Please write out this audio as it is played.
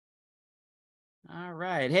All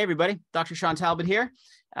right. Hey, everybody. Dr. Sean Talbot here.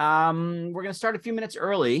 We're going to start a few minutes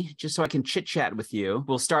early just so I can chit chat with you.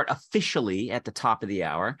 We'll start officially at the top of the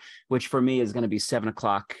hour, which for me is going to be 7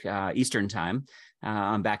 o'clock Eastern time.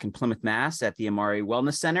 I'm back in Plymouth, Mass at the Amari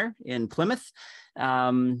Wellness Center in Plymouth. But I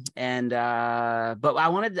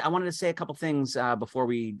wanted to say a couple things before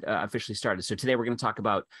we officially started. So today we're going to talk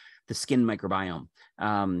about the skin microbiome.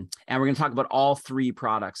 And we're going to talk about all 3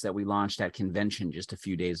 products that we launched at convention just a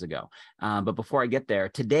few days ago. But before I get there,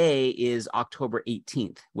 today is October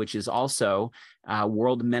 18th, which is also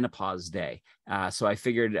World Menopause Day. So I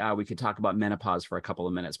figured we could talk about menopause for a couple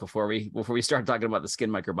of minutes before we start talking about the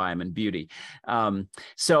skin microbiome and beauty.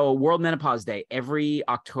 So World Menopause Day, every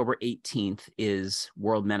October 18th is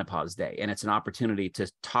World Menopause Day. And it's an opportunity to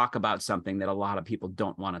talk about something that a lot of people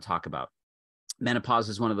don't want to talk about. Menopause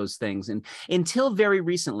is one of those things. And until very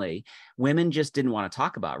recently, women just didn't want to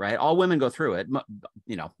talk about, right? All women go through it.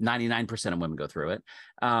 99% of women go through it.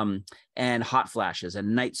 And hot flashes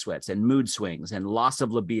and night sweats and mood swings and loss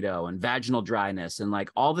of libido and vaginal dryness and like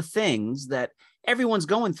all the things that everyone's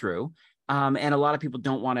going through. And a lot of people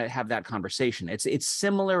don't want to have that conversation. It's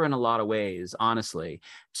similar in a lot of ways, honestly,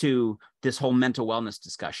 to this whole mental wellness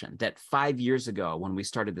discussion that 5 years ago, when we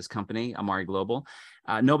started this company, Amari Global,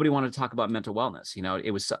 nobody wanted to talk about mental wellness. You know,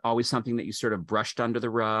 it was always something that you sort of brushed under the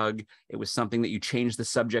rug. It was something that you changed the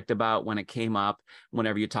subject about when it came up,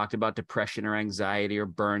 whenever you talked about depression or anxiety or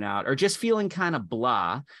burnout or just feeling kind of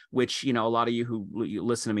blah, which, you know, a lot of you who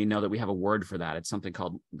listen to me know that we have a word for that. It's something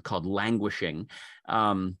called languishing.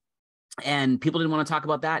 And people didn't want to talk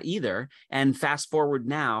about that either. And fast forward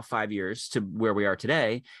now 5 years to where we are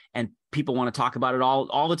today, and people want to talk about it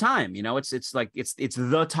all the time. You know, it's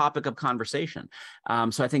the topic of conversation.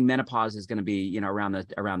 So I think menopause is going to be, you know, around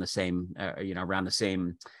the same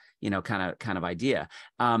kind of idea.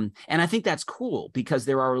 And I think that's cool because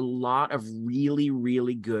there are a lot of really,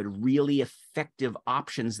 really good, really effective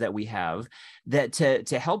options that we have that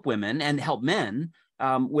to help women and help men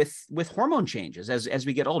with hormone changes as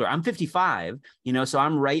we get older. I'm 55, you know, so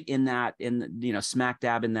I'm right in that, smack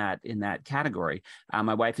dab in that category.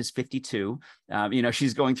 My wife is 52. You know,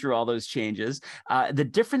 she's going through all those changes. The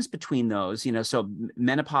difference between those, you know, so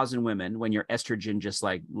menopause in women, when your estrogen just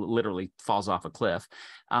like literally falls off a cliff.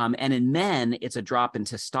 And in men, it's a drop in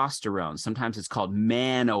testosterone. Sometimes it's called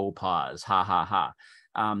manopause. Ha, ha, ha.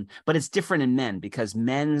 But it's different in men because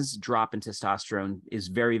men's drop in testosterone is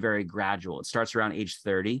very, very gradual. It starts around age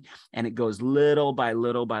 30 and it goes little by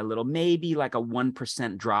little by little, maybe like a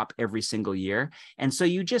 1% drop every single year. And so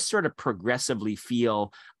you just sort of progressively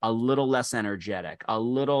feel a little less energetic, a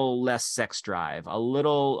little less sex drive, a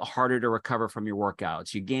little harder to recover from your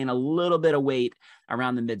workouts. You gain a little bit of weight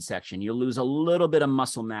around the midsection. You lose a little bit of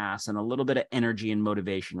muscle mass and a little bit of energy and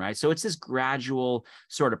motivation, right? So it's this gradual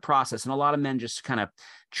sort of process. And a lot of men just kind of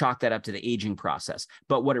chalk that up to the aging process.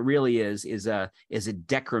 But what it really is a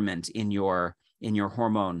decrement in your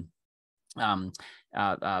hormone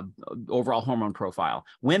overall hormone profile.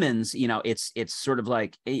 Women's, you know, it's sort of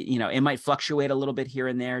like, you know, it might fluctuate a little bit here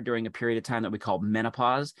and there during a period of time that we call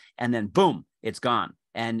menopause, and then boom, it's gone.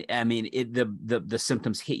 And I mean, the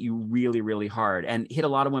symptoms hit you really, really hard and hit a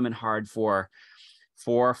lot of women hard for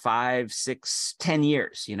 4, 5, 6, 10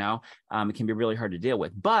 years, you know. It can be really hard to deal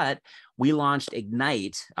with. But we launched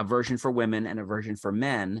Ignite, a version for women and a version for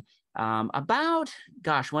men, about,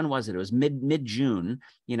 gosh, when was it? It was mid-June,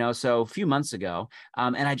 you know, so a few months ago.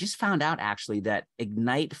 And I just found out actually that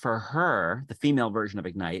Ignite for her, the female version of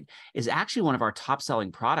Ignite, is actually one of our top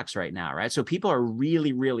selling products right now, right? So people are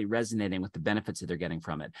really, really resonating with the benefits that they're getting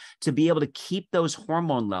from it. To be able to keep those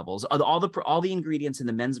hormone levels, all the ingredients in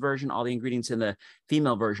the men's version, all the ingredients in the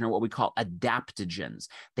female version are what we call adaptogens.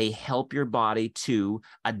 They help your body to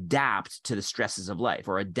adapt to the stresses of life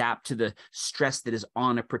or adapt to the stress that is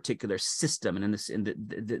on a particular system. And in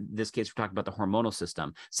this case, we're talking about the hormonal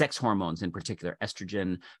system, sex hormones in particular,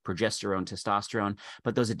 estrogen, progesterone, testosterone.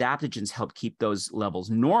 But those adaptogens help keep those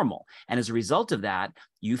levels normal. And as a result of that,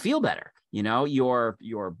 you feel better. You know,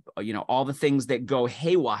 all the things that go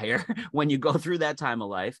haywire when you go through that time of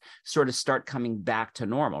life sort of start coming back to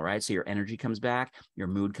normal, right? So your energy comes back, your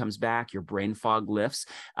mood comes back, your brain fog lifts.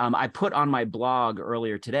 I put on my blog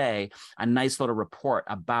earlier today a nice little report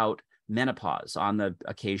about menopause on the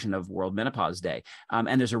occasion of World Menopause Day.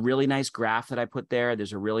 And there's a really nice graph that I put there.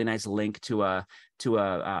 There's a really nice link to a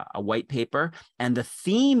white paper. And the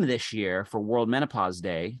theme this year for World Menopause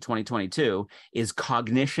Day 2022 is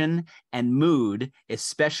cognition and mood,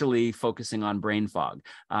 especially focusing on brain fog.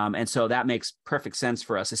 And so that makes perfect sense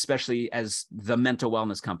for us, especially as the mental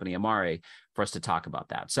wellness company, Amari, for us to talk about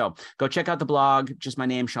that. So go check out the blog, just my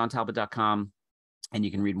name, SeanTalbot.com. And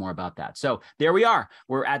you can read more about that. So there we are.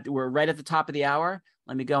 We're right at the top of the hour.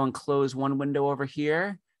 Let me go and close one window over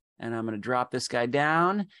here. And I'm going to drop this guy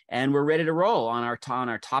down, and we're ready to roll on our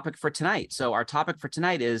topic for tonight. So our topic for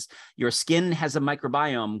tonight is your skin has a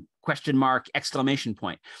microbiome ? Exclamation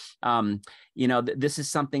point. This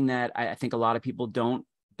is something that I think a lot of people don't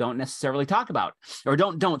necessarily talk about or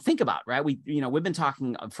don't think about, right? We've been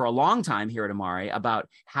talking for a long time here at Amari about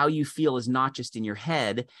how you feel is not just in your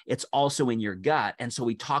head, it's also in your gut. And so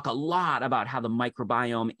we talk a lot about how the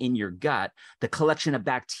microbiome in your gut, the collection of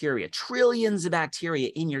bacteria, trillions of bacteria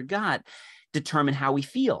in your gut, determine how we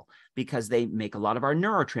feel, because they make a lot of our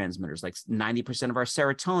neurotransmitters, like 90% of our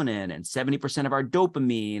serotonin and 70% of our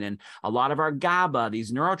dopamine and a lot of our GABA.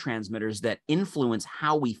 These neurotransmitters that influence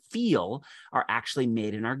how we feel are actually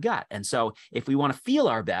made in our gut. And so if we want to feel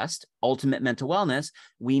our best, ultimate mental wellness,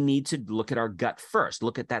 we need to look at our gut first,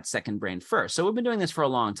 look at that second brain first. So we've been doing this for a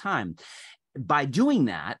long time. By doing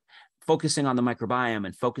that, focusing on the microbiome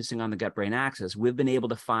and focusing on the gut-brain axis, we've been able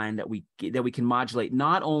to find that we can modulate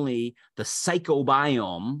not only the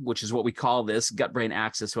psychobiome, which is what we call this gut-brain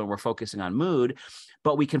axis when we're focusing on mood,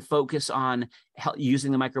 but we can focus on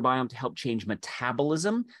using the microbiome to help change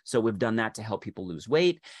metabolism. So we've done that to help people lose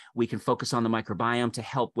weight. We can focus on the microbiome to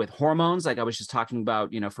help with hormones, like I was just talking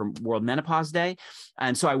about, for World Menopause Day.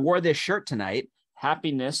 And so I wore this shirt tonight.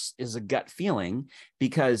 Happiness is a gut feeling,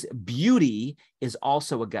 because beauty is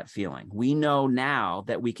also a gut feeling. We know now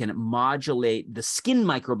that we can modulate the skin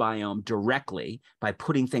microbiome directly by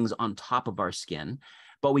putting things on top of our skin,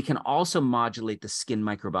 but we can also modulate the skin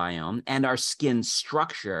microbiome and our skin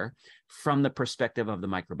structure from the perspective of the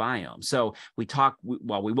microbiome. So we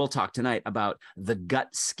will talk tonight about the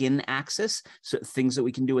gut-skin axis, so things that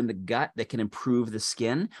we can do in the gut that can improve the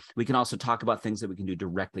skin. We can also talk about things that we can do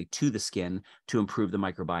directly to the skin to improve the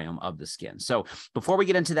microbiome of the skin. So before we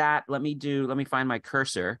get into that, let me find my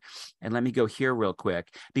cursor and let me go here real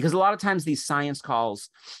quick, because a lot of times these science calls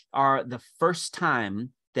are the first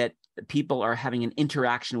time that people are having an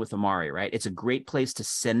interaction with Amari, right? It's a great place to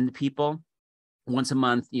send people. Once a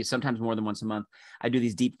month, sometimes more than once a month, I do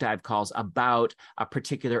these deep dive calls about a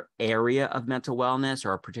particular area of mental wellness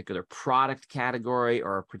or a particular product category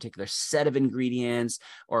or a particular set of ingredients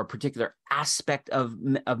or a particular aspect of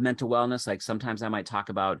mental wellness. Like sometimes I might talk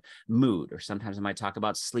about mood, or sometimes I might talk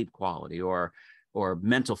about sleep quality or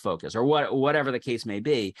mental focus, or whatever the case may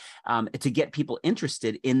be, to get people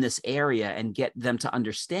interested in this area and get them to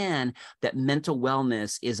understand that mental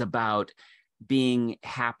wellness is about being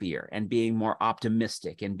happier and being more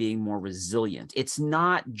optimistic and being more resilient. It's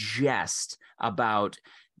not just about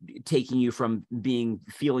taking you from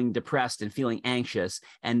feeling depressed and feeling anxious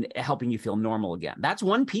and helping you feel normal again. That's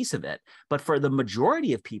one piece of it. But for the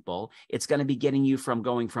majority of people, it's going to be getting you from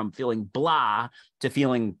going from feeling blah to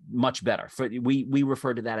feeling much better. We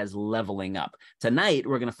refer to that as leveling up. Tonight,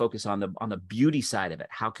 we're going to focus on the beauty side of it.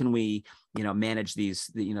 How can we manage these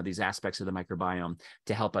aspects of the microbiome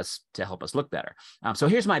to help us look better? So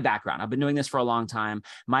here's my background. I've been doing this for a long time.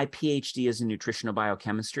 My PhD is in nutritional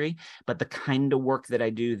biochemistry, but the kind of work that I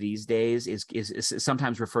do these days is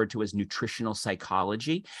sometimes referred to as nutritional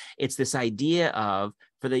psychology. It's this idea of,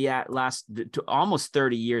 for the last almost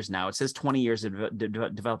 30 years now, it says 20 years of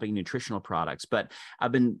developing nutritional products, but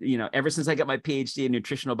I've been, ever since I got my PhD in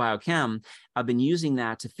nutritional biochem, I've been using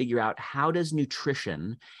that to figure out how does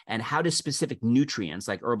nutrition and how does specific nutrients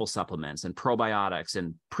like herbal supplements and probiotics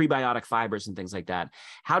and prebiotic fibers and things like that,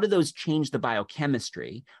 how do those change the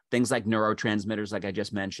biochemistry, things like neurotransmitters, like I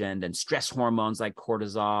just mentioned, and stress hormones like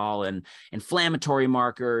cortisol and inflammatory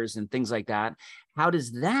markers and things like that. How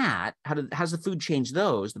does the food change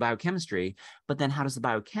those, the biochemistry, but then how does the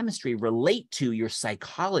biochemistry relate to your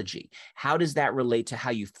psychology? How does that relate to how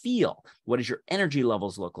you feel? What does your energy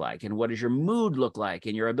levels look like? And what does your mood look like?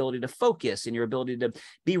 And your ability to focus and your ability to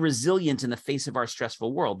be resilient in the face of our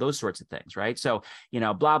stressful world, those sorts of things, right? So,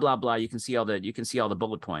 blah, blah, blah. You can see all the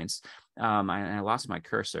bullet points. I lost my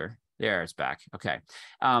cursor. There, it's back. Okay.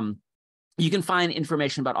 You can find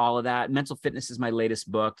information about all of that. Mental Fitness is my latest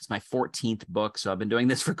book. It's my 14th book, so I've been doing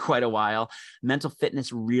this for quite a while. Mental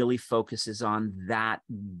Fitness really focuses on that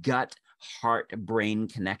gut heart-brain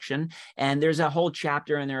connection. And there's a whole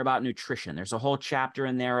chapter in there about nutrition. There's a whole chapter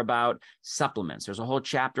in there about supplements. There's a whole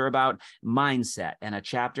chapter about mindset and a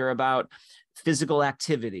chapter about physical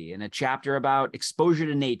activity and a chapter about exposure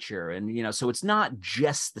to nature. And, so it's not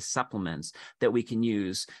just the supplements that we can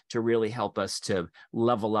use to really help us to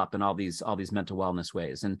level up in all these mental wellness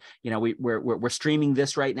ways. And, we're streaming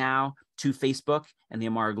this right now to Facebook and the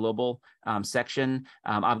Amara Global section.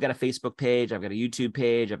 I've got a Facebook page, I've got a YouTube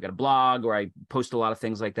page, I've got a blog where I post a lot of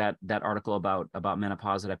things like that article about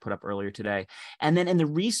menopause that I put up earlier today. And then in the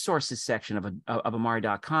resources section of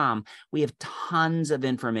Amari.com, we have tons of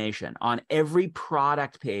information. On every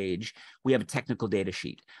product page, we have a technical data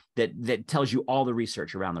sheet that tells you all the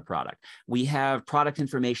research around the product. We have product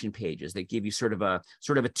information pages that give you sort of a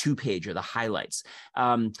 2-pager, the highlights.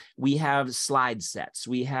 We have slide sets.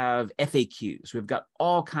 We have FAQs. We've got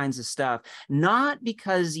all kinds of stuff, not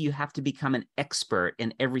because you have to become an expert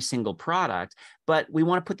in every single product, but we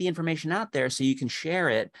want to put the information out there so you can share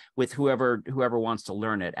it with whoever wants to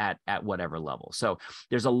learn it at whatever level. So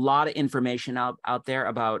there's a lot of information out there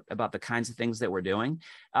about the kinds of things that we're doing.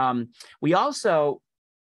 We also,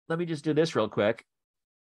 let me just do this real quick.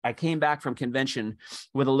 I came back from convention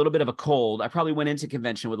with a little bit of a cold. I probably went into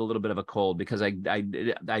convention with a little bit of a cold because I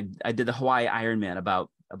did the Hawaii Ironman about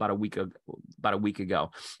a week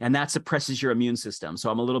ago, and that suppresses your immune system.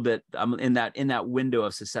 So I'm in that window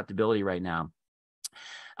of susceptibility right now.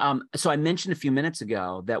 So I mentioned a few minutes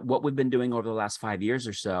ago that what we've been doing over the last 5 years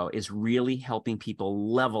or so is really helping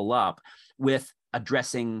people level up with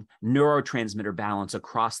addressing neurotransmitter balance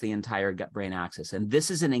across the entire gut-brain axis. And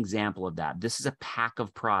this is an example of that. This is a pack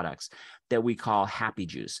of products that we call Happy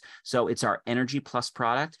Juice. So it's our Energy Plus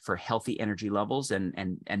product for healthy energy levels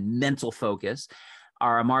and mental focus,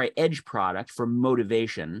 our Amari Edge product for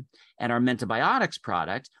motivation, and our Mentabiotics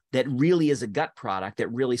product that really is a gut product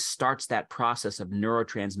that really starts that process of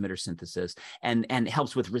neurotransmitter synthesis and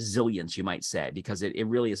helps with resilience, you might say, because it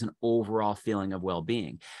really is an overall feeling of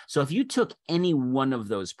well-being. So if you took any one of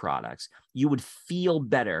those products, you would feel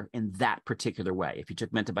better in that particular way. If you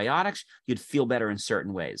took Mentabiotics, you'd feel better in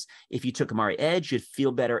certain ways. If you took Amari Edge, you'd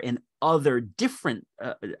feel better in other different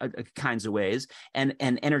kinds of ways, and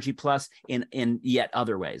Energy Plus in yet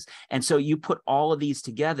other ways. And so you put all of these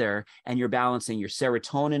together and you're balancing your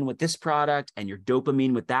serotonin with this product and your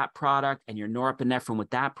dopamine with that product and your norepinephrine with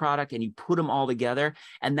that product, and you put them all together.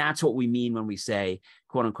 And that's what we mean when we say,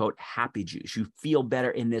 quote unquote, happy juice. You feel better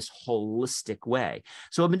in this holistic way.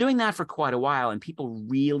 So I've been doing that for quite a while, and people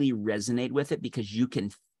really resonate with it because you can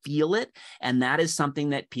feel it. And that is something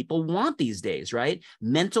that people want these days, right?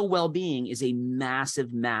 Mental well-being is a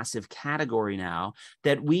massive, massive category now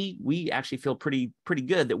that we actually feel pretty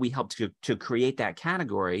good that we helped to create that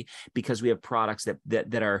category because we have products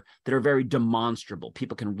that are very demonstrable.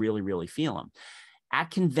 People can really, really feel them. At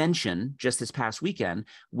convention, just this past weekend,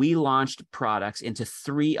 we launched products into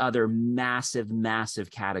 3 other massive, massive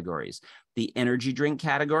categories. The energy drink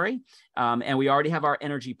category, and we already have our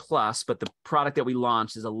Energy Plus, but the product that we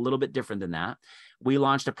launched is a little bit different than that. We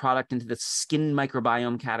launched a product into the skin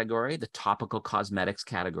microbiome category, the topical cosmetics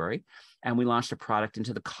category, and we launched a product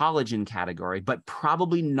into the collagen category, but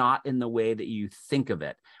probably not in the way that you think of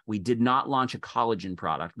it. We did not launch a collagen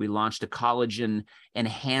product. We launched a collagen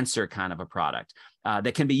enhancer kind of a product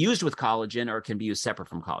that can be used with collagen or can be used separate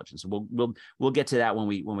from collagen. So we'll get to that when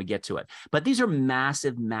we get to it. But these are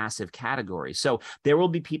massive, massive categories. So there will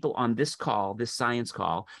be people on this call, this science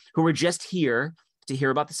call, who are just here to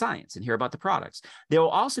hear about the science and hear about the products. There will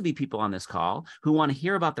also be people on this call who want to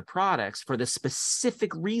hear about the products for the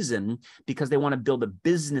specific reason because they want to build a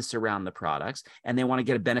business around the products and they want to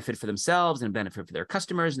get a benefit for themselves and a benefit for their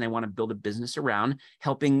customers, and they want to build a business around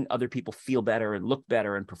helping other people feel better and look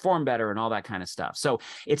better and perform better and all that kind of stuff. So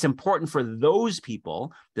it's important for those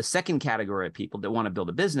people, the second category of people that want to build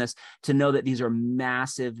a business, to know that these are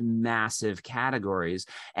massive, massive categories.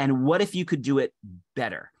 And what if you could do it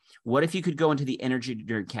better? What if you could go into the energy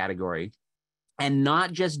drink category and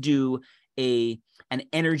not just do an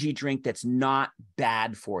energy drink that's not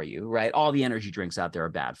bad for you, right? All the energy drinks out there are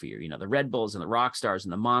bad for you. You know, the Red Bulls and the Rockstars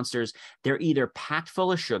and the Monsters, they're either packed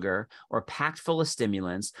full of sugar or packed full of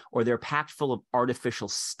stimulants, or they're packed full of artificial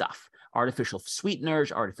stuff, artificial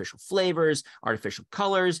sweeteners, artificial flavors, artificial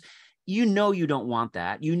colors. You know you don't want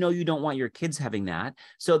that. You know you don't want your kids having that.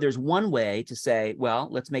 So there's one way to say, well,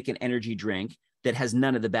 let's make an energy drink that has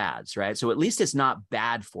none of the bads, right? So at least it's not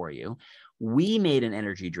bad for you. We made an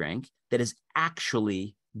energy drink that is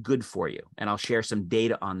actually good for you. And I'll share some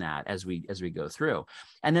data on that as we go through.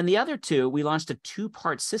 And then the other two, we launched a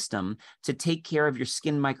 2-part system to take care of your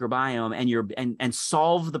skin microbiome and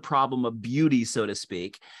solve the problem of beauty, so to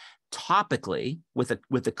speak, topically with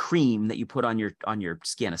a cream that you put on your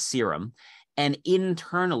skin, a serum, and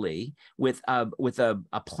internally with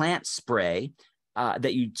a plant spray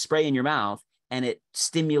that you spray in your mouth. and it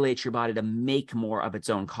stimulates your body to make more of its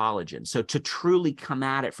own collagen. So to truly come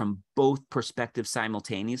at it from both perspectives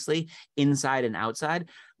simultaneously, inside and outside,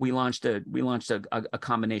 we launched a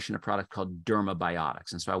combination of product called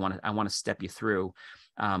Dermabiotics. And so I want to step you through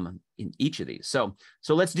in each of these. So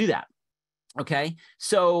let's do that. Okay.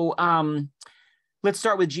 So let's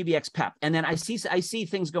start with GBX Pep. And then I see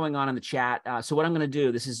things going on in the chat. So what I'm going to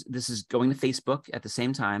do, this is going to Facebook at the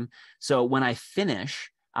same time. So when I finish,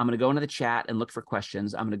 I'm going to go into the chat and look for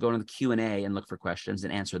questions. I'm going to go into the Q&A and look for questions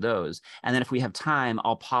and answer those. And then if we have time,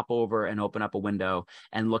 I'll pop over and open up a window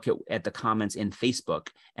and look at the comments in Facebook,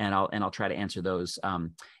 and I'll try to answer those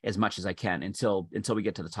as much as I can until we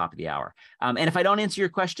get to the top of the hour. And if I don't answer your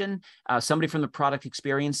question, somebody from the product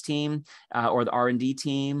experience team or the R&D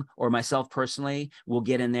team or myself personally will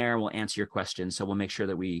get in there and we'll answer your question. So we'll make sure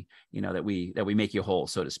that we make you whole,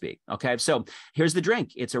 so to speak. Okay. So here's the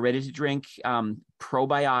drink. It's a ready to drink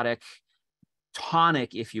probiotic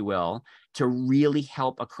tonic, if you will, to really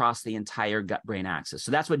help across the entire gut-brain axis.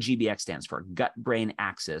 So that's what GBX stands for. Gut-brain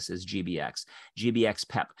axis is GBX. GBX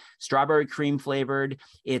Pep. Strawberry cream flavored.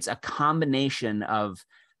 It's a combination of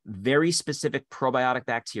very specific probiotic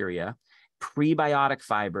bacteria, prebiotic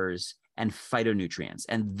fibers, and phytonutrients.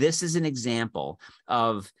 And this is an example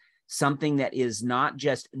of something that is not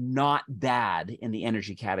just not bad in the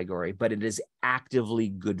energy category, but it is actively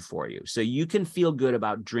good for you. So you can feel good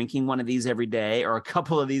about drinking one of these every day or a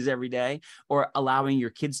couple of these every day, or allowing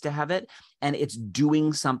your kids to have it, and it's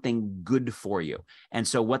doing something good for you. And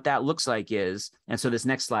so what that looks like is, and so this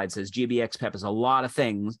next slide says GBX Pep is a lot of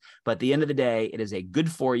things, but at the end of the day, it is a good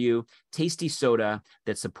for you, tasty soda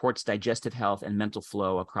that supports digestive health and mental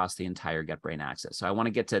flow across the entire gut-brain axis. So I want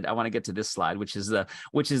to get to this slide, which is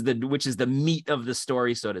the meat of the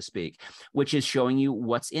story, so to speak, which is showing you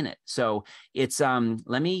what's in it. So it's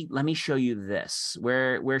let me show you this.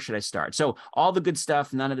 Where should I start? So all the good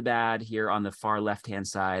stuff, none of the bad here on the far left-hand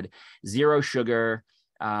side. Zero sugar,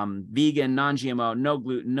 vegan, non-GMO, no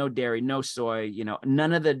gluten, no dairy, no soy,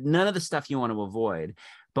 none of the stuff you want to avoid.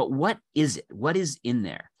 But what is it? What is in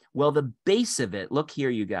there? Well, the base of it, look here,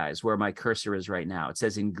 you guys, where my cursor is right now. It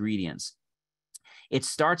says ingredients. It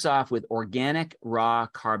starts off with organic, raw,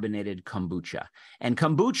 carbonated kombucha. And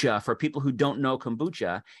kombucha, for people who don't know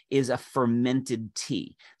kombucha, is a fermented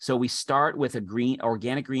tea. So we start with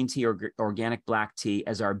organic green tea or organic black tea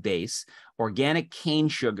as our base, organic cane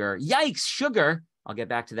sugar, yikes, sugar, I'll get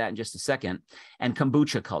back to that in just a second, and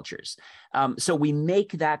kombucha cultures. So we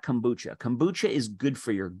make that kombucha. Kombucha is good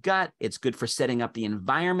for your gut. It's good for setting up the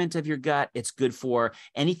environment of your gut. It's good for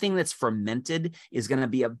anything that's fermented is going to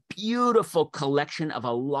be a beautiful collection of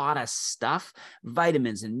a lot of stuff,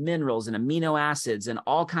 vitamins and minerals and amino acids and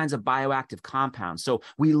all kinds of bioactive compounds. So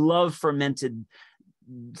we love fermented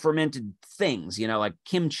things, like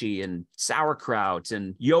kimchi and sauerkraut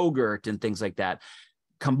and yogurt and things like that.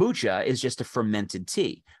 Kombucha is just a fermented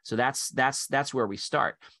tea. So that's where we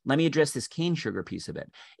start. Let me address this cane sugar piece of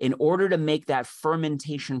it. In order to make that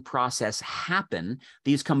fermentation process happen,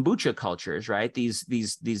 these kombucha cultures, right? These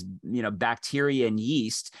bacteria and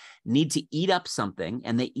yeast need to eat up something,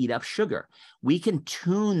 and they eat up sugar. We can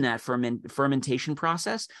tune that fermentation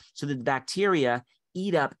process so that the bacteria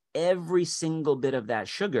eat up every single bit of that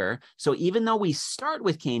sugar. So even though we start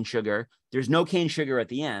with cane sugar, there's no cane sugar at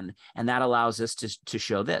the end. And that allows us to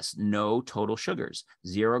show this: no total sugars,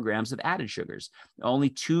 0 grams of added sugars, only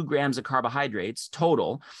 2 grams of carbohydrates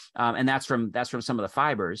total. And that's from some of the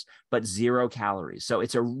fibers, but 0 calories. So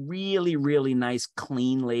it's a really, really nice,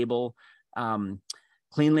 clean label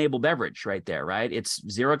beverage right there, right? It's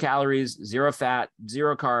 0 calories, 0 fat,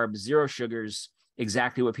 0 carbs, 0 sugars,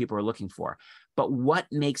 exactly what people are looking for. But what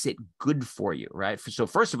makes it good for you, right? So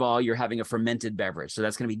first of all, you're having a fermented beverage. So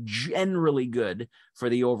that's going to be generally good for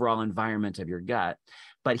the overall environment of your gut.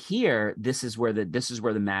 But here, this is where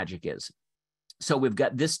the magic is. So we've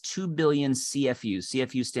got this 2 billion CFUs.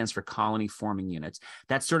 CFU stands for colony forming units.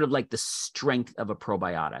 That's sort of like the strength of a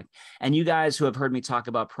probiotic. And you guys who have heard me talk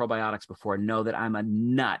about probiotics before know that I'm a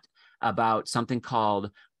nut about something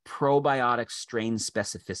called probiotic strain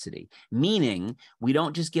specificity, meaning we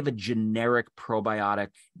don't just give a generic probiotic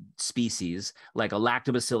species like a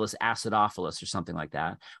lactobacillus acidophilus or something like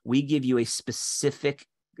that. We give you a specific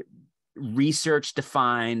research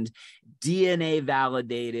defined, DNA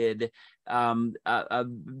validated,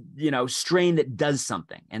 strain that does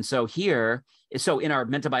something. And so in our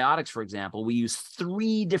Mentabiotics, for example, we use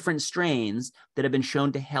 3 different strains that have been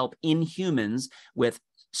shown to help in humans with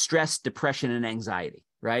stress, depression, and anxiety,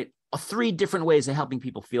 right? 3 different ways of helping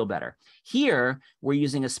people feel better. Here, we're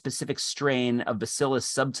using a specific strain of Bacillus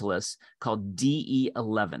subtilis called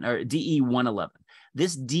DE11 or DE111.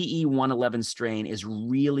 This DE111 strain is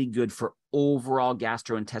really good for overall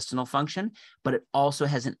gastrointestinal function, but it also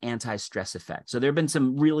has an anti-stress effect. So there have been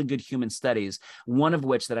some really good human studies, one of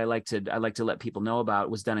which that I like to let people know about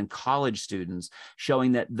was done in college students,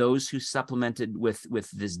 showing that those who supplemented with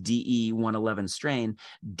this DE111 strain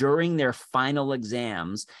during their final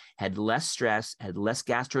exams had less stress, had less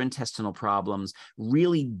gastrointestinal problems,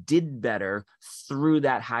 really did better through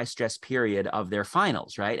that high stress period of their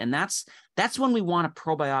finals, right? And that's when we want a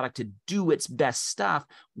probiotic to do its best stuff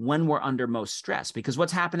when we're under most stress. Because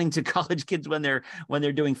what's happening to college kids when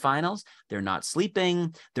they're doing finals? They're not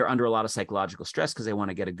sleeping. They're under a lot of psychological stress because they want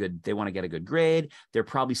to get a good grade. They're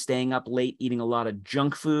probably staying up late, eating a lot of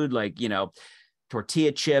junk food, like,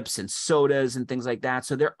 tortilla chips and sodas and things like that.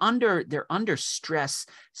 So they're under stress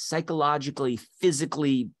psychologically,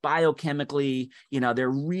 physically, biochemically. They're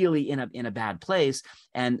really in a bad place.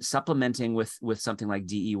 And supplementing with something like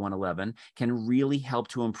DE111 can really help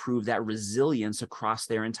to improve that resilience across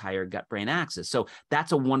their entire gut-brain axis. So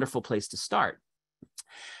that's a wonderful place to start.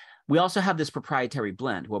 We also have this proprietary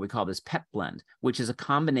blend, what we call this PEP blend, which is a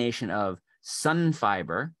combination of sun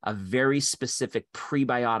fiber, a very specific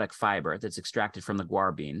prebiotic fiber that's extracted from the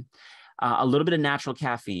guar bean, a little bit of natural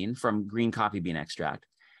caffeine from green coffee bean extract,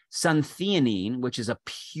 suntheanine, which is a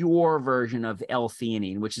pure version of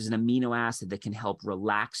L-theanine, which is an amino acid that can help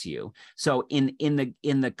relax you. So in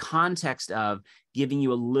the context of giving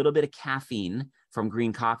you a little bit of caffeine from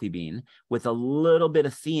green coffee bean with a little bit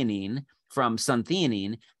of theanine from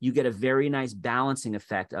suntheanine, you get a very nice balancing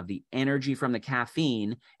effect of the energy from the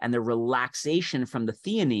caffeine and the relaxation from the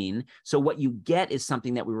theanine. So what you get is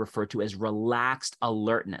something that we refer to as relaxed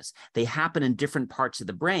alertness. They happen in different parts of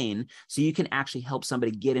the brain, so you can actually help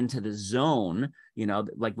somebody get into the zone,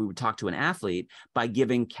 like we would talk to an athlete, by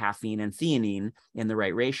giving caffeine and theanine in the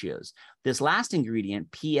right ratios. This last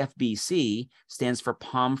ingredient, PFBC, stands for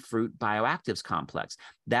palm fruit bioactives complex.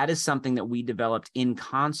 That is something that we developed in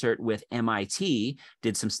concert with MIT,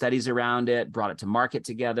 did some studies around it, brought it to market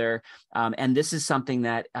together. And this is something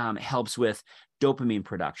that helps with dopamine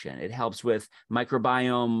production. It helps with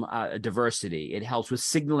microbiome diversity. It helps with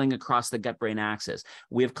signaling across the gut-brain axis.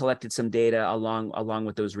 We have collected some data along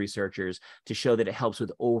with those researchers to show that it helps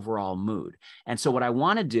with overall mood. And so what I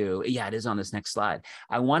want to do, it is on this next slide.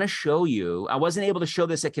 I want to show you, I wasn't able to show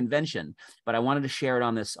this at convention, but I wanted to share it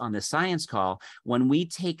on this science call. When we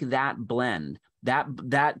take that blend,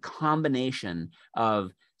 that combination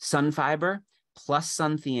of sun fiber plus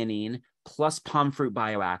suntheanine plus palm fruit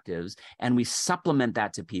bioactives, and we supplement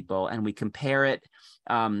that to people and we compare it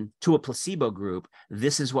to a placebo group,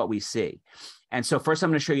 this is what we see. And so first I'm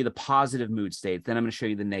going to show you the positive mood state, then I'm going to show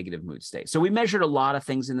you the negative mood state. So we measured a lot of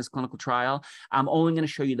things in this clinical trial. I'm only going to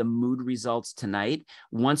show you the mood results tonight.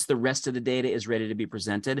 Once the rest of the data is ready to be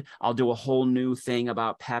presented, I'll do a whole new thing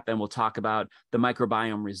about PEP, and we'll talk about the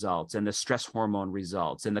microbiome results and the stress hormone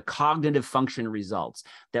results and the cognitive function results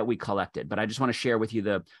that we collected. But I just want to share with you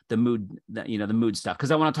the mood, the mood stuff,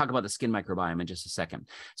 because I want to talk about the skin microbiome in just a second.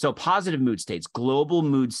 So positive mood states, global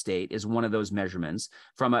mood state is one of those measurements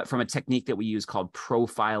from a technique that we use called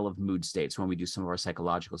profile of mood states when we do some of our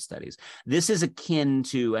psychological studies. This is akin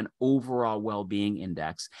to an overall well-being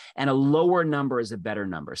index, and a lower number is a better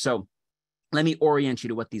number. So let me orient you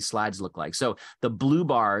to what these slides look like. So the blue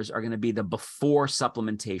bars are going to be the before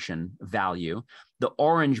supplementation value. The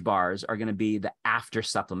orange bars are going to be the after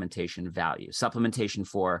supplementation value, supplementation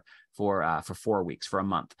for 4 weeks, for a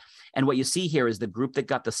month. And what you see here is the group that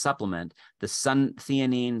got the supplement, the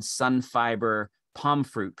suntheanine, sun fiber, palm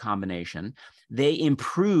fruit combination, they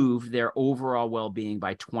improved their overall well-being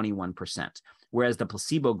by 21%, whereas the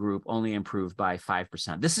placebo group only improved by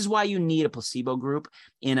 5%. This is why you need a placebo group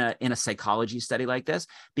in a psychology study like this,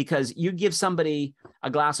 because you give somebody a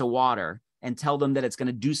glass of water and tell them that it's going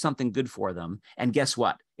to do something good for them. And guess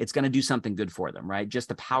what? It's going to do something good for them, right? Just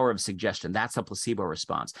the power of suggestion. That's a placebo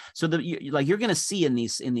response. So you're going to see in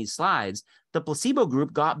these slides, the placebo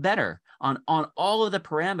group got better on all of the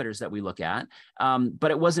parameters that we look at,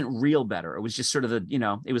 but it wasn't real better. It was just sort of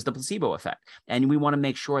it was the placebo effect. And we want to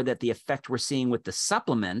make sure that the effect we're seeing with the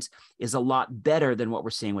supplement is a lot better than what we're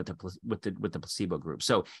seeing with the placebo group.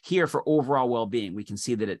 So here, for overall well-being, we can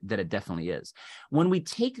see that it definitely is. When we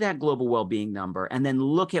take that global well-being number and then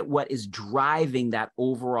look at what is driving that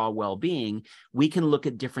overall well-being, we can look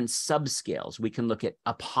at different subscales. We can look at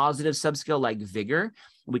a positive subscale like vigor.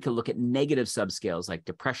 We can look at negative subscales like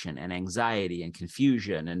depression and anxiety and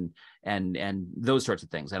confusion and those sorts of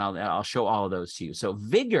things. And I'll show all of those to you. So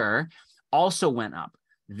vigor also went up.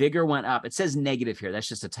 Vigor went up. It says negative here. That's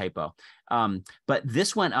just a typo. But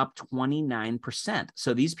this went up 29%.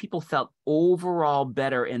 So these people felt overall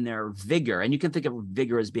better in their vigor. And you can think of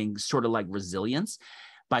vigor as being sort of like resilience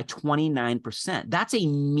by 29%. That's a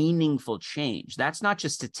meaningful change. That's not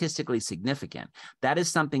just statistically significant. That is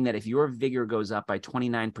something that if your vigor goes up by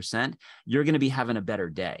 29%, you're going to be having a better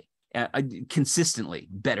day. Consistently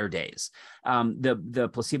better days. The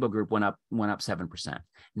placebo group went up 7%.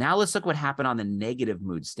 Now let's look what happened on the negative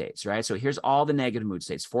mood states, right? So here's all the negative mood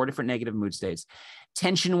states, 4 different negative mood states.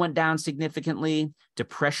 Tension went down significantly.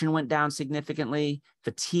 Depression went down significantly.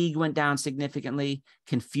 Fatigue went down significantly.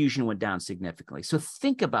 Confusion went down significantly. So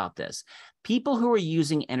think about this. People who are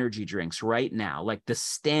using energy drinks right now, like the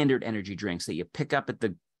standard energy drinks that you pick up at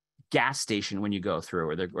the gas station when you go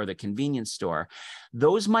through, or the convenience store,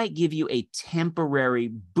 those might give you a temporary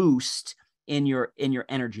boost in your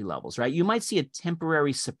energy levels, right? You might see a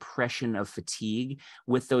temporary suppression of fatigue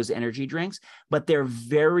with those energy drinks, but they're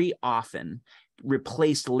very often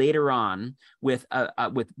replaced later on with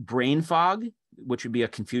brain fog, which would be a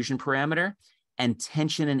confusion parameter, and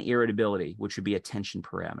tension and irritability, which would be a tension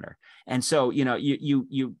parameter. And so,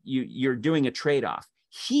 you're doing a trade-off.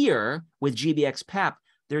 Here with GBX PEP,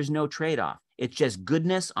 there's no trade-off. It's just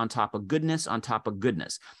goodness on top of goodness on top of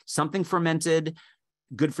goodness. Something fermented,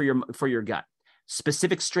 good for your gut.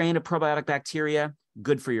 Specific strain of probiotic bacteria,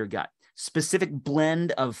 good for your gut. Specific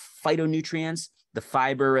blend of phytonutrients, the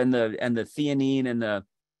fiber and the theanine and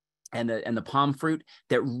the palm fruit,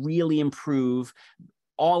 that really improve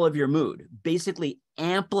all of your mood, basically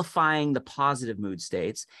amplifying the positive mood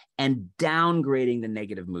states and downgrading the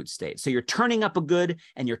negative mood states. So you're turning up a good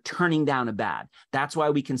and you're turning down a bad. That's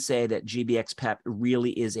why we can say that GBX PEP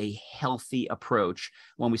really is a healthy approach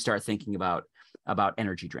when we start thinking about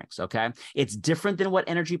energy drinks, okay? It's different than what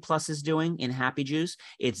Energy Plus is doing in Happy Juice.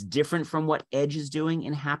 It's different from what Edge is doing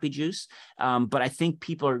in Happy Juice. But I think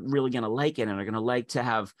people are really going to like it and are going to like to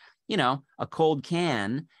have a cold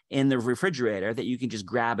can in the refrigerator that you can just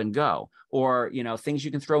grab and go, or, things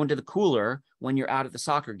you can throw into the cooler when you're out at the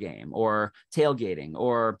soccer game or tailgating,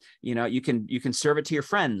 or, you can serve it to your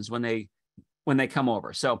friends when they come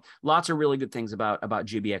over. So lots of really good things about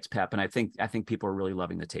GBX PEP. And I think people are really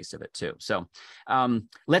loving the taste of it too. So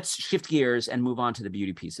let's shift gears and move on to the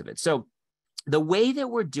beauty piece of it. So the way that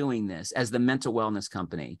we're doing this as the mental wellness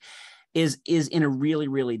company is in a really,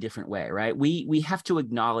 really different way, right? We have to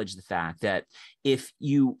acknowledge the fact that if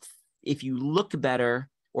you look better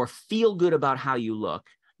or feel good about how you look,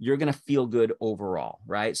 you're going to feel good overall,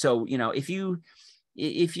 right? So,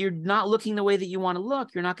 if you're not looking the way that you want to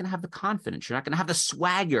look, you're not going to have the confidence. You're not going to have the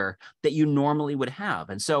swagger that you normally would have.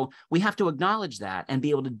 And so we have to acknowledge that and be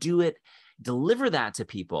able to deliver that to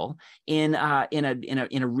people in a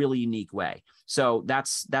really unique way. So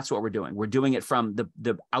that's what we're doing. We're doing it from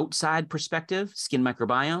the outside perspective, skin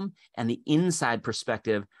microbiome, and the inside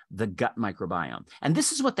perspective, the gut microbiome. And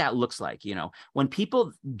this is what that looks like. When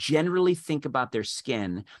people generally think about their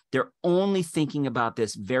skin, they're only thinking about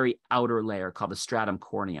this very outer layer called the stratum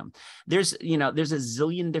corneum. There's a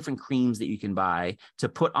zillion different creams that you can buy to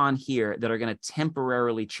put on here that are going to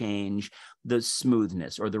temporarily change the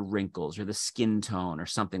smoothness or the wrinkles or the skin tone or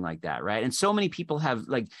something like that, right? And so many people have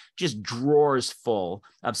just drawers full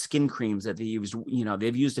of skin creams that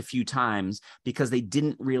they've used a few times because they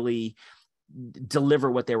didn't really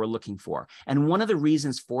deliver what they were looking for. And one of the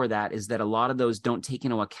reasons for that is that a lot of those don't take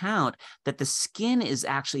into account that the skin is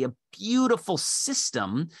actually a beautiful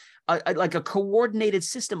system, like a coordinated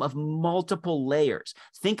system of multiple layers.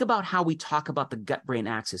 Think about how we talk about the gut-brain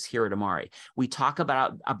axis here at Amari. We talk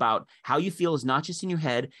about how you feel is not just in your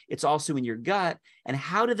head, it's also in your gut. And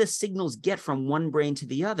how do the signals get from one brain to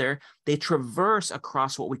the other? They traverse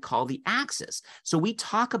across what we call the axis. So we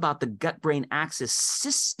talk about the gut-brain axis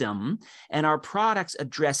system, and our products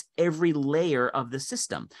address every layer of the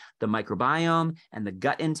system, the microbiome and the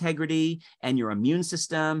gut integrity and your immune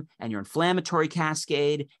system and your inflammatory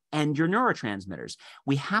cascade and your neurotransmitters.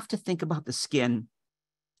 We have to think about the skin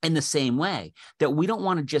in the same way, that we don't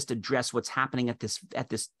want to just address what's happening at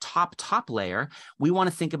this top layer. We want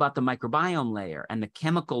to think about the microbiome layer and the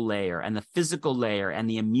chemical layer and the physical layer and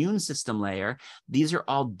the immune system layer. These are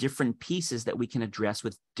all different pieces that we can address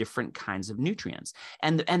with different kinds of nutrients.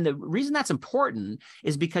 And the reason that's important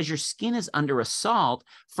is because your skin is under assault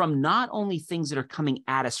from not only things that are coming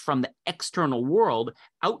at us from the external world,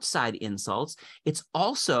 outside insults, it's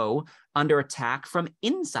under attack from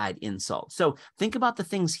inside insults. So think about the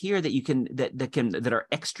things here that are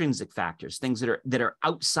extrinsic factors, things that are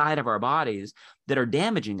outside of our bodies that are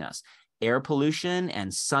damaging us. Air pollution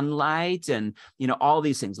and sunlight and all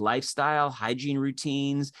these things, lifestyle, hygiene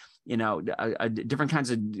routines, different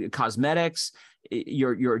kinds of cosmetics,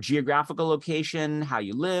 your geographical location, how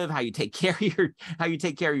you live, how you take care of your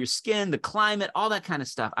skin, the climate, all that kind of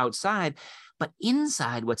stuff outside. But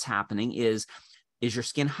inside, what's happening is your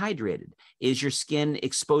skin hydrated? Is your skin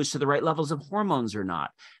exposed to the right levels of hormones or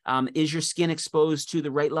not? Is your skin exposed to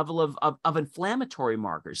the right level of inflammatory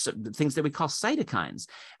markers, so the things that we call cytokines?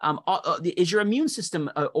 Is your immune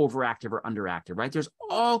system overactive or underactive, right? There's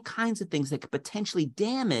all kinds of things that could potentially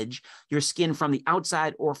damage your skin from the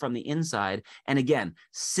outside or from the inside. And again,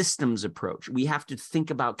 systems approach. We have to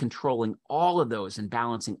think about controlling all of those and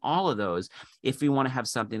balancing all of those if we want to have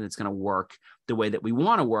something that's going to work the way that we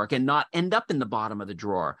want to work and not end up in the bottom of the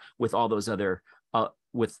drawer with all those other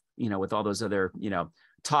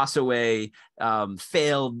toss away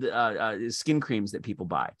failed skin creams that people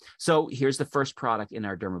buy. So here's the first product in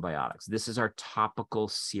our Dermabiotics. This is our topical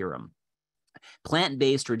serum.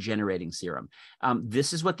 Plant-based regenerating serum.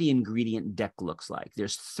 This is what the ingredient deck looks like.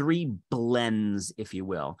 There's 3 blends, if you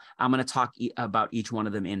will. I'm going to talk about each one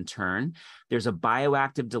of them in turn. There's a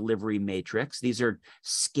bioactive delivery matrix. These are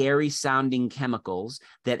scary sounding chemicals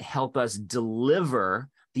that help us deliver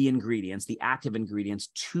the ingredients, the active ingredients,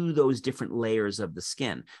 to those different layers of the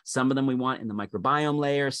skin. Some of them we want in the microbiome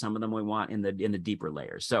layer, some of them we want in the deeper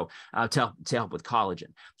layers. So to help with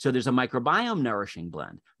collagen. So there's a microbiome nourishing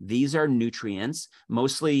blend. These are nutrients,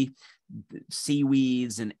 mostly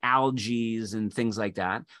seaweeds and algae and things like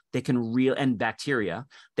that, and bacteria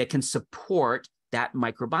that can support that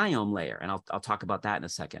microbiome layer. And I'll talk about that in a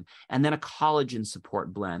second. And then a collagen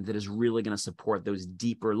support blend that is really going to support those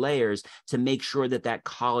deeper layers to make sure that that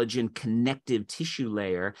collagen connective tissue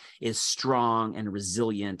layer is strong and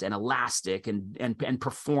resilient and elastic and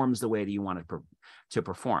performs the way that you want it to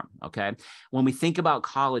perform, okay? When we think about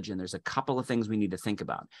collagen, there's a couple of things we need to think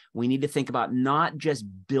about. We need to think about not just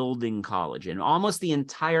building collagen. Almost the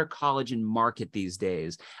entire collagen market these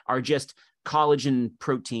days are just collagen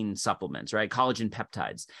protein supplements, right? Collagen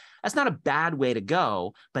peptides. That's not a bad way to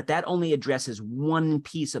go, but that only addresses one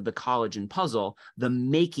piece of the collagen puzzle, the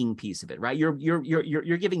making piece of it, right?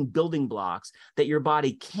 You're giving building blocks that your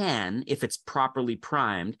body can, if it's properly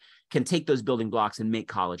primed, can take those building blocks and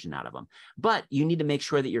make collagen out of them. But you need to make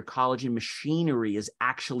sure that your collagen machinery is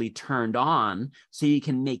actually turned on so you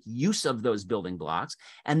can make use of those building blocks.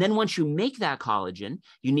 And then once you make that collagen,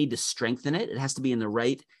 you need to strengthen it. It has to be in the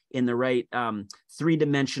right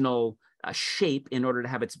 3-dimensional shape in order to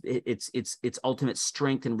have its ultimate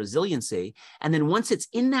strength and resiliency. And then once it's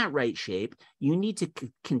in that right shape, you need to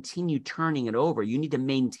continue turning it over. You need to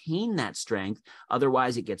maintain that strength.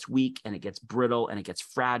 Otherwise, it gets weak and it gets brittle and it gets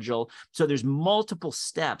fragile. So there's multiple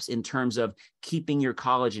steps in terms of keeping your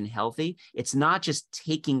collagen healthy. It's not just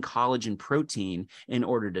taking collagen protein in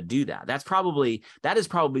order to do that. That is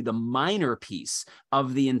probably the minor piece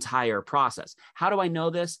of the entire process. How do I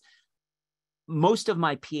know this? Most of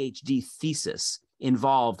my PhD thesis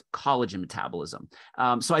involved collagen metabolism.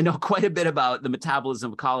 So I know quite a bit about the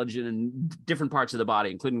metabolism of collagen in different parts of the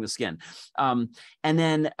body, including the skin. And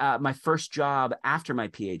then my first job after my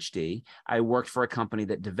PhD, I worked for a company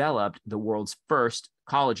that developed the world's first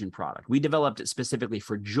collagen product. We developed it specifically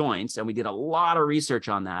for joints, and we did a lot of research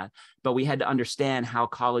on that, but we had to understand how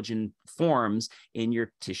collagen forms in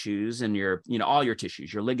your tissues and all your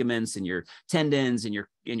tissues, your ligaments and your tendons and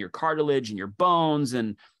your cartilage and your bones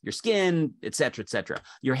and your skin, et cetera, et cetera.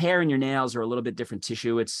 Your hair and your nails are a little bit different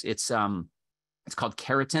tissue. It's called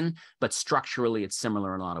keratin, but structurally it's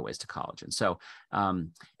similar in a lot of ways to collagen. So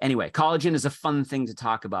anyway, collagen is a fun thing to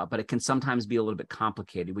talk about, but it can sometimes be a little bit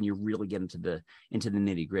complicated when you really get into the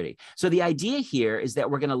nitty gritty. So the idea here is that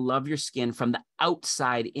we're going to love your skin from the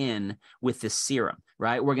outside in with this serum,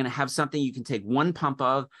 right? We're going to have something you can take 1 pump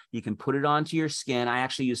of, you can put it onto your skin. I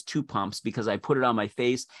actually use 2 pumps because I put it on my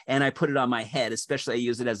face and I put it on my head, especially I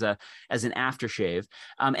use it as an aftershave.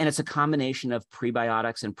 And it's a combination of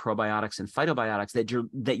prebiotics and probiotics and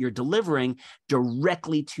phytobiotics that you're delivering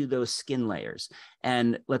directly to those skin layers.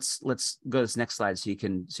 And let's go to this next slide so you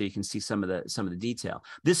can see some of the detail.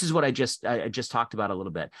 This is what I just talked about a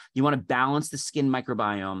little bit. You want to balance the skin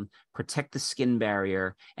microbiome, protect the skin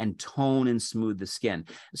barrier, and tone and smooth the skin.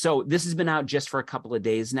 So this has been out just for a couple of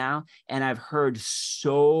days now, and I've heard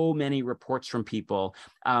so many reports from people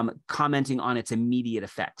commenting on its immediate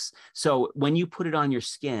effects. So when you put it on your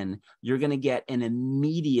skin, you're going to get an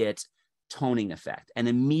immediate toning effect, an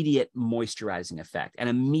immediate moisturizing effect, an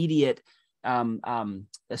immediate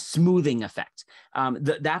a smoothing effect.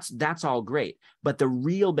 That's all great, but the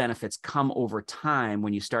real benefits come over time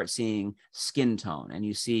when you start seeing skin tone and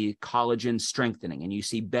you see collagen strengthening and you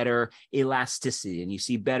see better elasticity and you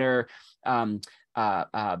see better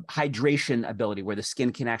hydration ability, where the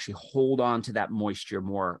skin can actually hold on to that moisture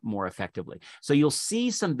more effectively. So you'll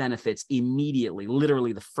see some benefits immediately,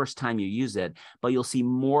 literally the first time you use it, but you'll see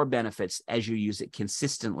more benefits as you use it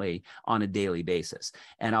consistently on a daily basis.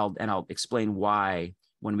 And I'll explain why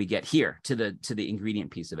when we get here to the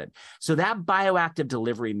ingredient piece of it. So that bioactive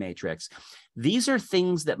delivery matrix, these are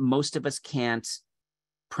things that most of us can't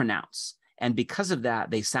pronounce. And because of that,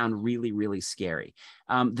 they sound really, really scary.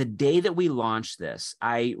 The day that we launched this,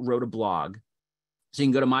 I wrote a blog. So you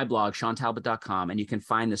can go to my blog, seantalbot.com, and you can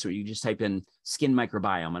find this, or you just type in skin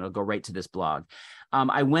microbiome, and it'll go right to this blog.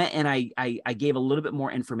 I went and I gave a little bit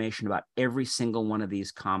more information about every single one of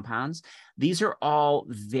these compounds. These are all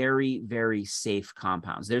very, very safe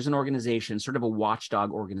compounds. There's an organization, sort of a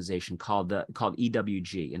watchdog organization called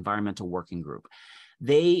EWG, Environmental Working Group.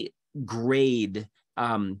 They grade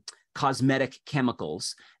cosmetic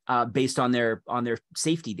chemicals based on their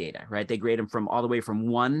safety data, right? They grade them from all the way from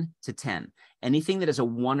 1 to 10. Anything that is a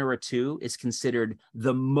 1 or a 2 is considered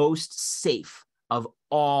the most safe of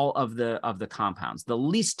all of the compounds, the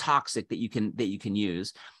least toxic that you can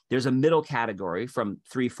use. There's a middle category from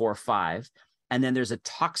 3, 4, 5, and then there's a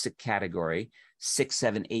toxic category 6,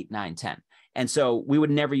 7, 8, 9, 10. And so we would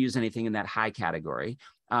never use anything in that high category.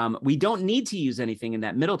 We don't need to use anything in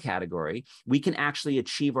that middle category. We can actually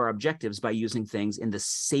achieve our objectives by using things in the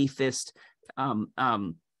safest,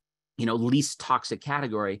 least toxic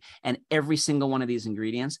category. And every single one of these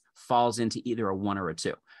ingredients falls into either a 1 or a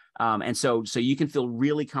 2. And so you can feel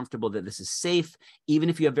really comfortable that this is safe, even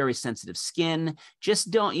if you have very sensitive skin.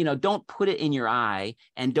 Just don't put it in your eye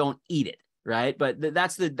and don't eat it. Right. But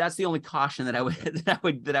that's the only caution that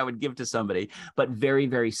I would give to somebody. But very,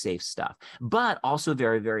 very safe stuff, but also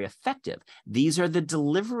very, very effective. These are the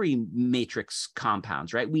delivery matrix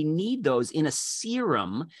compounds, right? We need those in a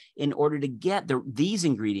serum in order to get these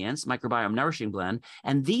ingredients, Microbiome Nourishing Blend,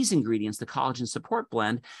 and these ingredients, the Collagen Support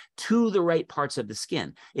Blend, to the right parts of the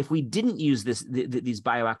skin. If we didn't use these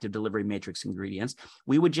bioactive delivery matrix ingredients,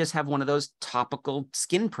 we would just have one of those topical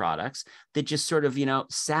skin products that just sort of,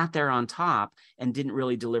 sat there on top and didn't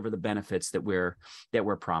really deliver the benefits that we're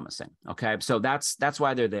promising. Okay, so that's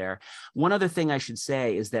why they're there. One other thing I should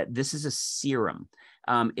say is that this is a serum.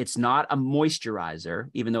 It's not a moisturizer,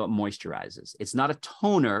 even though it moisturizes. It's not a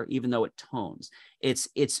toner, even though it tones.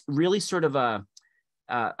 It's really sort of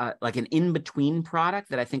like an in-between product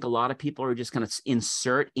that I think a lot of people are just going to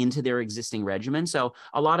insert into their existing regimen. So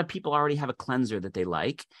a lot of people already have a cleanser that they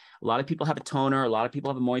like. A lot of people have a toner. A lot of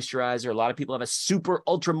people have a moisturizer. A lot of people have a super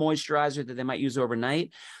ultra moisturizer that they might use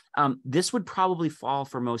overnight. This would probably fall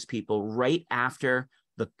for most people right after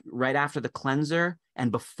the cleanser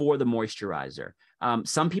and before the moisturizer.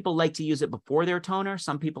 Some people like to use it before their toner.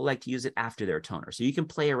 Some people like to use it after their toner. So you can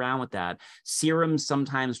play around with that. Serums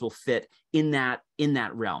sometimes will fit in that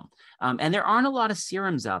realm. And there aren't a lot of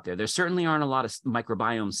serums out there. There certainly aren't a lot of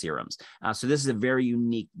microbiome serums. So this is a very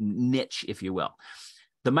unique niche, if you will.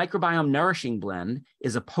 The Microbiome Nourishing Blend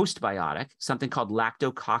is a postbiotic, something called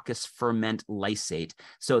Lactococcus ferment lysate.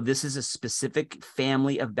 So this is a specific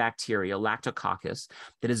family of bacteria, Lactococcus,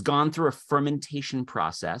 that has gone through a fermentation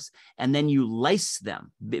process, and then you lyse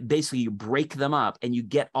them. Basically, you break them up, and you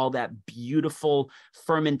get all that beautiful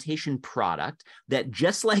fermentation product that,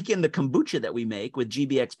 just like in the kombucha that we make with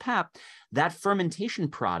GBX Pep, that fermentation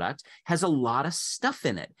product has a lot of stuff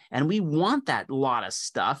in it. And we want that lot of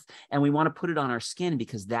stuff, and we want to put it on our skin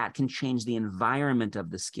because that can change the environment of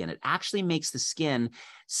the skin. It actually makes the skin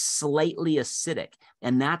slightly acidic,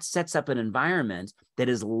 and that sets up an environment that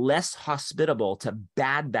is less hospitable to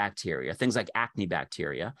bad bacteria, things like acne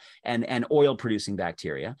bacteria and oil-producing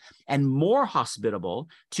bacteria, and more hospitable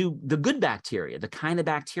to the good bacteria, the kind of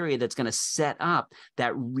bacteria that's going to set up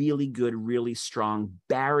that really good, really strong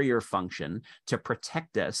barrier function to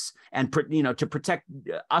protect us and to protect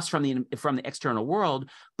us from the external world,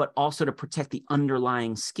 but also to protect the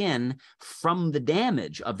underlying skin from the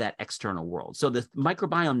damage of that external world. So the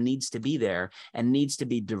microbiome needs to be there and needs to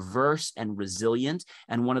be diverse and resilient.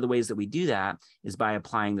 And one of the ways that we do that is by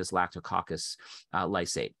applying this Lactococcus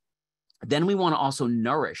lysate. Then we want to also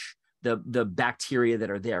nourish the bacteria that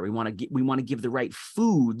are there. We want to give the right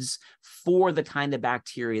foods for the kind of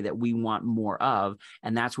bacteria that we want more of,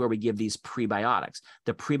 and that's where we give these prebiotics.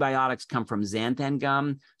 The prebiotics come from xanthan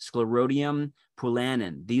gum, sclerotium,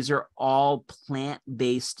 pulanin. These are all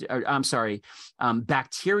plant-based,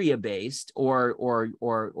 bacteria-based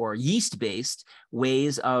or yeast-based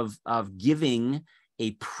ways of giving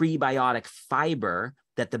a prebiotic fiber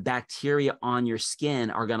that the bacteria on your skin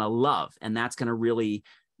are going to love, and that's going to really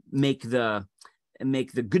make the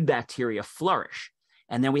good bacteria flourish.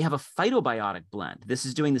 And then we have a phytobiotic blend. This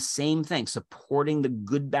is doing the same thing, supporting the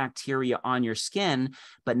good bacteria on your skin,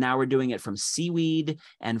 but now we're doing it from seaweed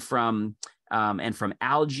and from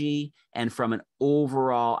algae and from an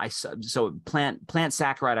overall, so plant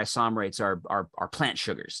saccharide isomerates are plant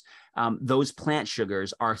sugars. Those plant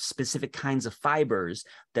sugars are specific kinds of fibers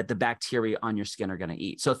that the bacteria on your skin are going to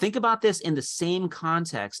eat. So think about this in the same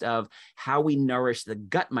context of how we nourish the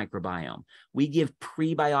gut microbiome. We give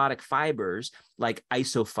prebiotic fibers like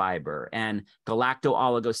isofiber and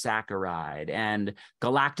galacto-oligosaccharide and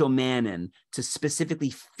galactomannan to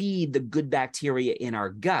specifically feed the good bacteria in our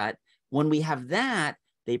gut. When we have that,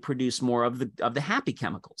 they produce more of the happy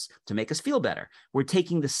chemicals to make us feel better. We're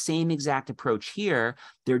taking the same exact approach here.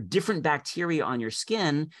 There are different bacteria on your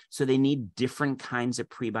skin, so they need different kinds of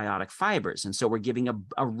prebiotic fibers. And so we're giving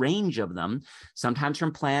a range of them, sometimes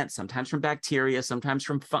from plants, sometimes from bacteria, sometimes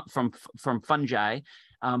from fungi.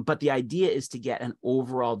 But the idea is to get an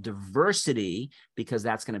overall diversity because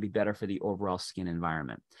that's going to be better for the overall skin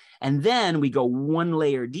environment. And then we go one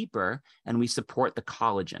layer deeper and we support the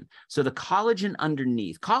collagen. So the collagen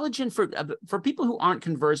underneath, collagen for people who aren't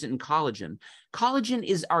conversant in collagen, collagen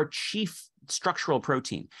is our chief structural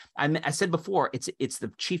protein. I said before, it's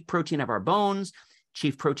the chief protein of our bones,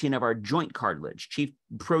 chief protein of our joint cartilage, chief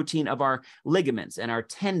protein of our ligaments and our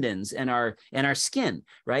tendons and our skin,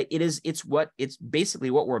 right? It's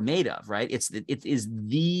basically what we're made of, right? It is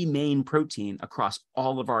the main protein across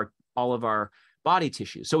all of our body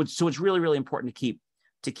tissue. So it's really, really important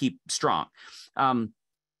to keep strong.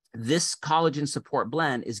 This collagen support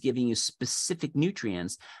blend is giving you specific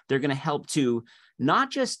nutrients. They're going to help to not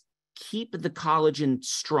just keep the collagen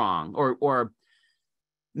strong or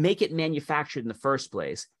make it manufactured in the first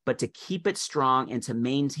place, but to keep it strong and to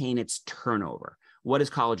maintain its turnover. What is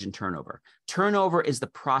collagen turnover? Turnover is the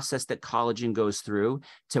process that collagen goes through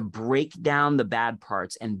to break down the bad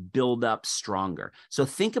parts and build up stronger. So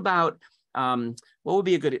think about what would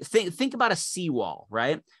be a good think about a seawall,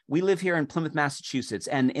 right? We live here in Plymouth, Massachusetts,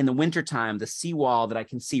 and in the wintertime, the seawall that I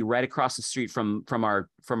can see right across the street from our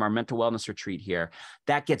mental wellness retreat here,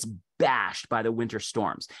 that gets bashed by the winter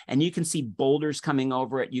storms. And you can see boulders coming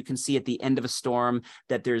over it. You can see at the end of a storm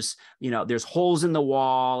that there's holes in the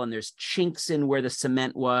wall and there's chinks in where the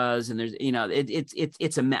cement was. And there's,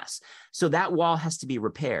 it's a mess. So that wall has to be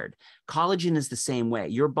repaired. Collagen is the same way.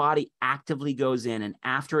 Your body actively goes in, and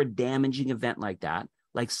after a damaging event like that,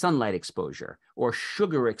 like sunlight exposure or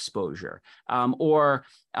sugar exposure or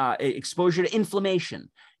exposure to inflammation,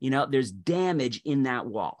 there's damage in that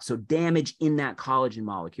wall. So damage in that collagen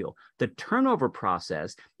molecule. The turnover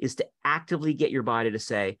process is to actively get your body to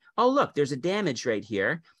say, oh, look, there's a damage right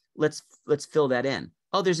here. Let's fill that in.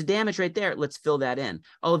 Oh, there's a damage right there. Let's fill that in.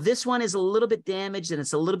 Oh, this one is a little bit damaged and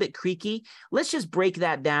it's a little bit creaky. Let's just break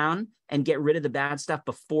that down and get rid of the bad stuff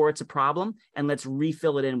before it's a problem. And let's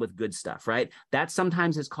refill it in with good stuff, right? That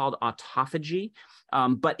sometimes is called autophagy,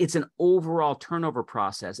 but it's an overall turnover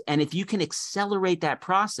process. And if you can accelerate that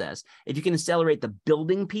process, if you can accelerate the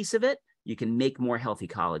building piece of it, you can make more healthy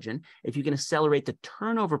collagen. If you can accelerate the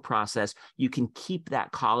turnover process, you can keep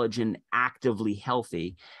that collagen actively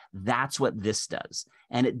healthy. That's what this does.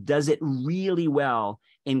 And it does it really well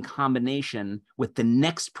in combination with the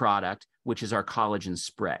next product, which is our collagen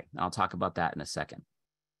spray. I'll talk about that in a second.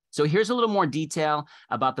 So here's a little more detail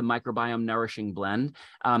about the Microbiome Nourishing Blend.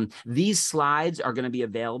 These slides are going to be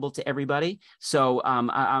available to everybody. So I'm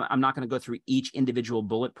not going to go through each individual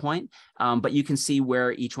bullet point, but you can see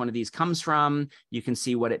where each one of these comes from. You can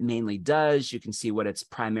see what it mainly does. You can see what its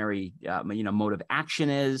primary mode of action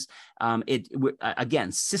is.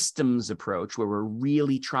 Again, systems approach where we're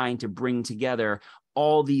really trying to bring together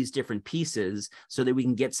all these different pieces so that we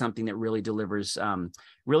can get something that really delivers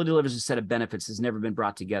a set of benefits that's never been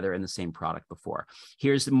brought together in the same product before.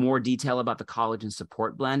 Here's more detail about the collagen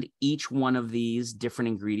support blend. Each one of these different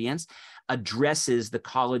ingredients addresses the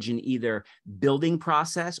collagen either building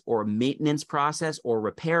process or maintenance process or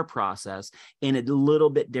repair process in a little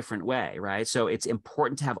bit different way, right? So it's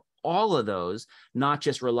important to have all of those, not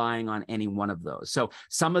just relying on any one of those. So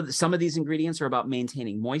some of these ingredients are about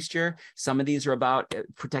maintaining moisture. Some of these are about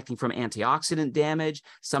protecting from antioxidant damage.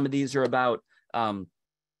 Some of these are about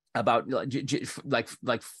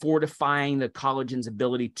fortifying the collagen's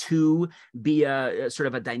ability to be a sort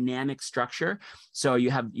of a dynamic structure. So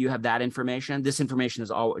you have that information. This information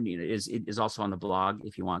is also on the blog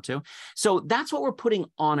if you want to. So that's what we're putting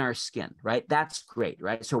on our skin, right? That's great,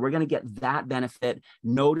 right? So we're going to get that benefit,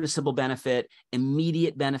 noticeable benefit,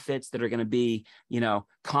 immediate benefits that are going to be,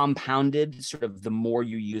 compounded. Sort of the more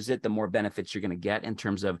you use it, the more benefits you're going to get in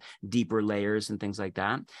terms of deeper layers and things like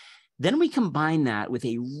that. Then we combine that with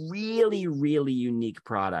a really, really unique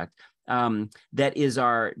product that is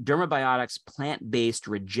our Dermabiotics plant-based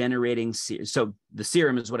regenerating serum. So the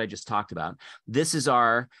serum is what I just talked about. This is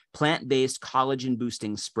our plant-based collagen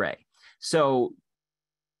boosting spray. So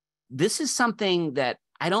this is something that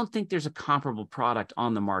I don't think there's a comparable product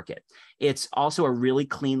on the market. It's also a really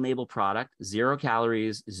clean label product, 0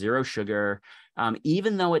 calories, 0 sugar.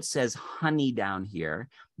 Even though it says honey down here,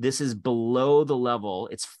 this is below the level.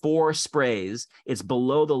 It's 4 sprays. It's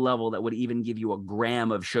below the level that would even give you a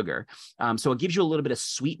gram of sugar. So it gives you a little bit of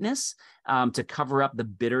sweetness to cover up the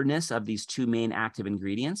bitterness of these 2 main active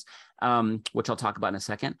ingredients, which I'll talk about in a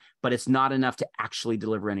second, but it's not enough to actually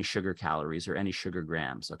deliver any sugar calories or any sugar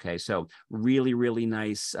grams. Okay, so really, really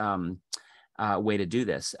nice way to do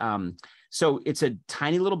this. So it's a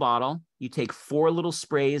tiny little bottle. You take 4 little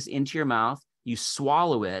sprays into your mouth, you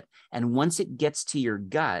swallow it, and once it gets to your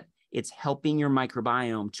gut, it's helping your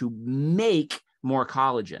microbiome to make more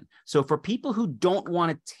collagen. So for people who don't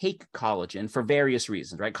want to take collagen for various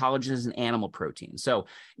reasons, right? Collagen is an animal protein. So,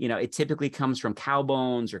 it typically comes from cow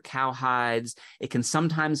bones or cow hides. It can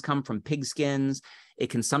sometimes come from pig skins.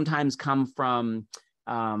 It can sometimes come from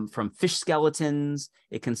fish skeletons.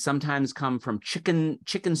 It can sometimes come from chicken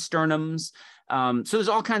sternums. So there's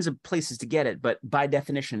all kinds of places to get it, but by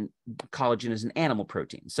definition, collagen is an animal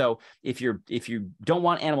protein. So if you don't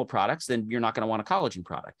want animal products, then you're not going to want a collagen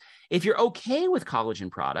product. If you're okay with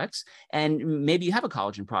collagen products, and maybe you have a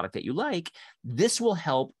collagen product that you like, this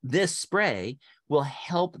spray will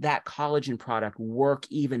help that collagen product work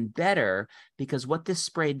even better, because what this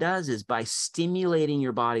spray does is, by stimulating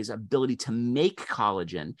your body's ability to make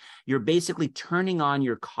collagen, you're basically turning on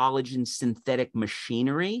your collagen synthetic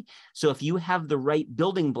machinery. So if you have the right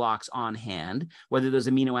building blocks on hand, whether those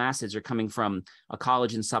amino acids are coming from a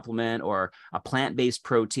collagen supplement or a plant-based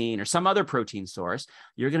protein or some other protein source,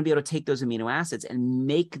 you're going to be able to take those amino acids and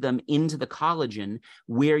make them into the collagen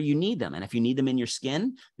where you need them. And if you need them in your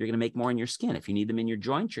skin, you're going to make more in your skin. If you need them in your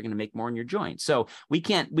joints, you're going to make more in your joints. So we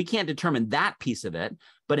can't determine that piece of it.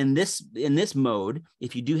 But in this mode,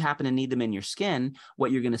 if you do happen to need them in your skin,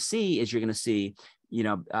 what you're going to see is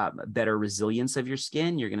better resilience of your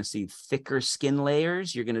skin. You're going to see thicker skin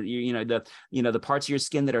layers. You're going to, the parts of your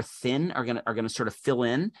skin that are thin are going to sort of fill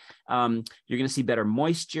in. You're going to see better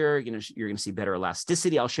moisture. You're going to see better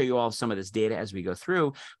elasticity. I'll show you all some of this data as we go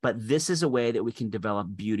through, but this is a way that we can develop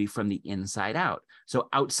beauty from the inside out. So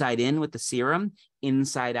outside in with the serum,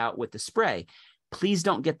 inside out with the spray. Please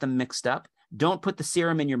don't get them mixed up. Don't put the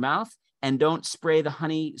serum in your mouth and don't spray the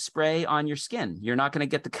honey spray on your skin. You're not going to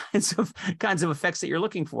get the kinds of effects that you're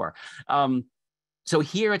looking for. So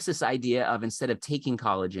here it's this idea of, instead of taking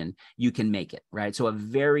collagen, you can make it, right? So a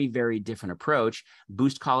very, very different approach: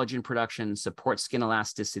 boost collagen production, support skin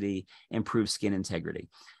elasticity, improve skin integrity.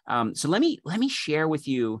 So let me share with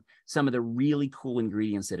you some of the really cool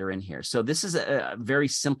ingredients that are in here. So this is a very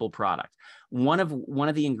simple product. One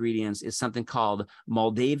of the ingredients is something called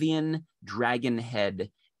Moldavian dragon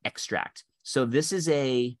head extract. So this is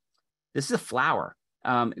a flower.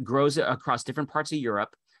 It grows across different parts of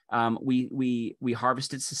Europe. We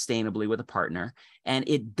harvest it sustainably with a partner, and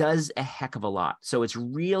it does a heck of a lot. So it's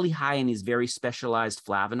really high in these very specialized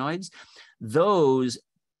flavonoids. Those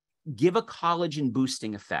give a collagen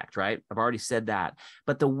boosting effect, right? I've already said that.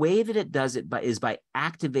 But the way that it does it is by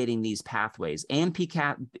activating these pathways.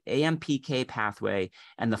 AMPK pathway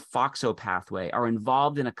and the FOXO pathway are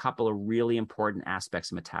involved in a couple of really important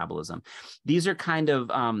aspects of metabolism. These are kind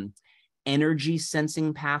of energy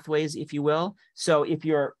sensing pathways, if you will. So if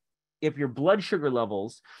your blood sugar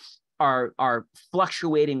levels are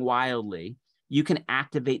fluctuating wildly, you can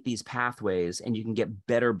activate these pathways and you can get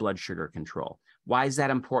better blood sugar control. Why is that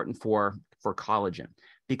important for collagen?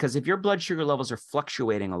 Because if your blood sugar levels are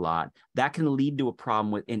fluctuating a lot, that can lead to a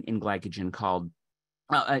problem in glycogen called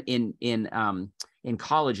in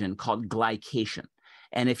collagen called glycation.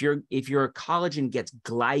 And if your collagen gets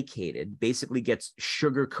glycated, basically gets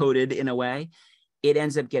sugar coated in a way, it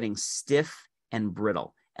ends up getting stiff and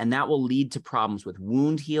brittle. And that will lead to problems with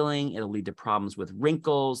wound healing. It'll lead to problems with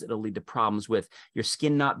wrinkles. It'll lead to problems with your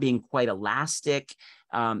skin not being quite elastic.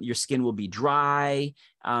 Your skin will be dry.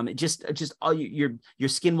 Your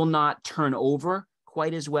skin will not turn over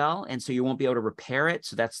quite as well, and so you won't be able to repair it.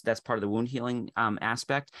 So that's part of the wound healing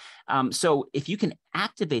aspect. So if you can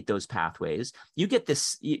activate those pathways, you get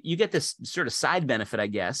this sort of side benefit, I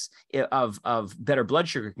guess, of better blood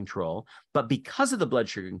sugar control. But because of the blood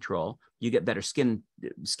sugar control, you get better skin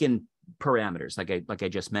parameters, like I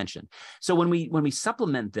just mentioned. So when we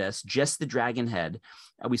supplement this, just the dragon head,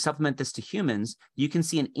 we supplement this to humans, you can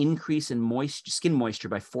see an increase in skin moisture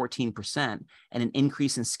by 14% and an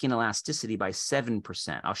increase in skin elasticity by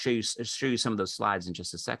 7%. I'll show you some of those slides in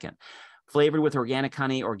just a second. Flavored with organic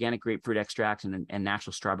honey, organic grapefruit extract, and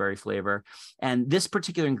natural strawberry flavor. And this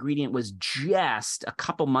particular ingredient was just a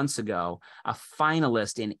couple months ago a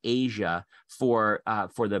finalist in Asia for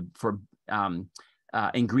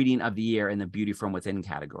ingredient of the year in the Beauty from Within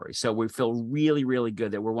category. So we feel really, really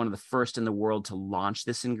good that we're one of the first in the world to launch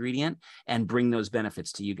this ingredient and bring those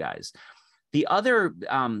benefits to you guys. The other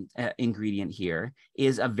ingredient here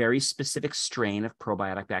is a very specific strain of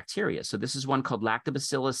probiotic bacteria. So this is one called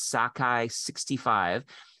Lactobacillus sakei 65.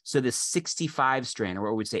 So this 65 strain, or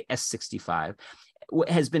what we would say S65,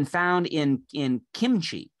 has been found in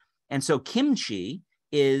kimchi. And so kimchi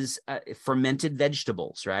is fermented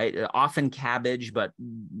vegetables, right? Often cabbage, but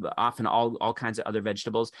often all kinds of other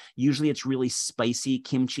vegetables. Usually it's really spicy.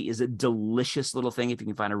 Kimchi is a delicious little thing if you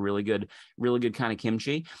can find a really good kind of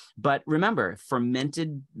kimchi. But remember,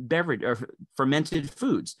 fermented beverage or fermented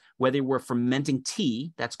foods, whether we're fermenting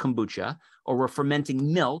tea, that's kombucha, or we're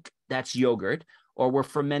fermenting milk, that's yogurt, or we're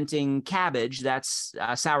fermenting cabbage, that's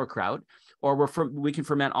sauerkraut, or we can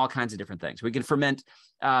ferment all kinds of different things. We can ferment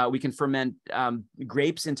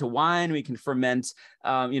grapes into wine. We can ferment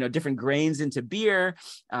different grains into beer.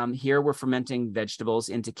 Here we're fermenting vegetables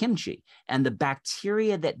into kimchi. And the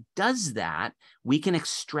bacteria that does that, we can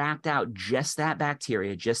extract out just that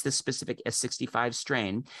bacteria, just this specific S65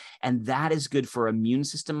 strain, and that is good for immune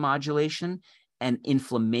system modulation and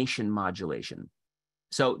inflammation modulation.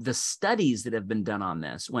 So the studies that have been done on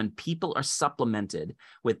this, when people are supplemented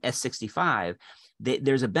with S65,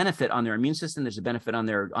 there's a benefit on their immune system, there's a benefit on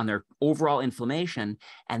their overall inflammation,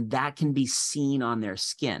 and that can be seen on their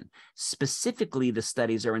skin. Specifically, the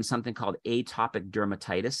studies are in something called atopic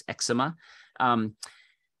dermatitis, eczema.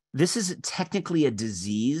 This is technically a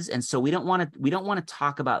disease, and so we don't want to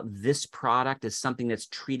talk about this product as something that's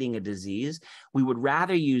treating a disease. We would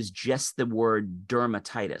rather use just the word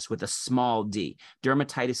dermatitis with a small d.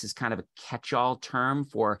 Dermatitis is kind of a catch-all term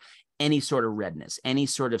for any sort of redness, any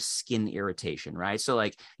sort of skin irritation, right? So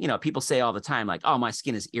like, people say all the time, like, oh, my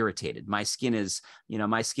skin is irritated. My skin is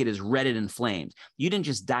red and inflamed. You didn't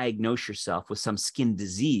just diagnose yourself with some skin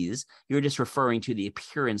disease. You're just referring to the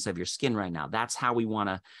appearance of your skin right now. That's how we want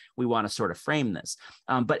to sort of frame this.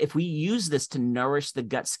 But if we use this to nourish the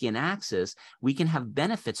gut-skin axis, we can have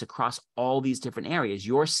benefits across all these different areas.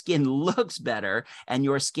 Your skin looks better and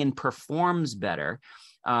your skin performs better.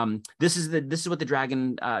 This is what the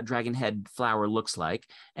dragon head flower looks like.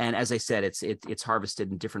 And as I said, it's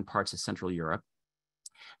harvested in different parts of Central Europe.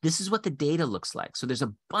 This is what the data looks like. So there's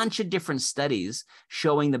a bunch of different studies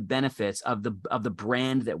showing the benefits of the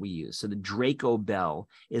brand that we use. So the Draco Bell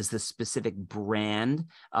is the specific brand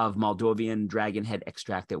of Moldovan dragon head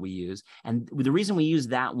extract that we use. And the reason we use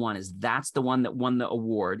that one is that's the one that won the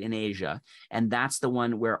award in Asia. And that's the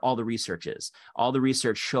one where all the research is. All the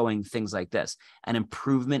research showing things like this: an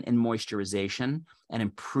improvement in moisturization, an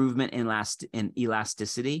improvement in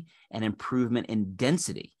elasticity, an improvement in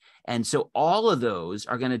density. And so all of those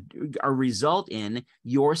are going to result in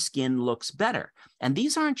your skin looks better. And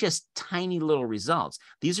these aren't just tiny little results.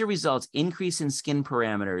 These are results increase in skin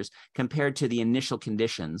parameters compared to the initial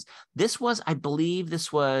conditions. I believe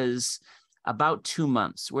this was about 2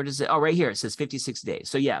 months. Where does it? Oh, right here. It says 56 days.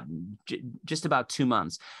 So yeah, just about 2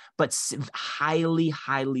 months, but highly,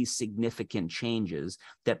 highly significant changes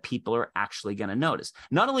that people are actually going to notice.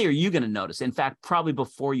 Not only are you going to notice, in fact, probably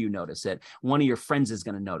before you notice it, one of your friends is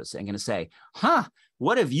going to notice it and going to say, huh,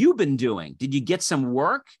 what have you been doing? Did you get some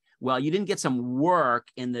work? Well, you didn't get some work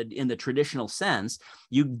in the traditional sense.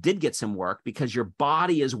 You did get some work because your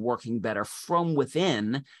body is working better from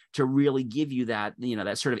within to really give you that,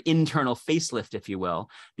 that sort of internal facelift, if you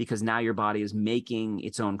will, because now your body is making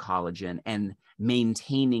its own collagen and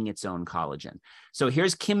maintaining its own collagen. So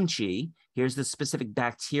here's kimchi. Here's the specific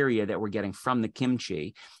bacteria that we're getting from the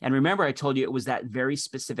kimchi. And remember, I told you it was that very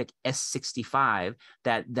specific S65,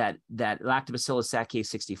 that Lactobacillus sakei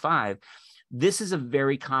 65. This is a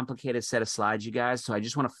very complicated set of slides, you guys. So I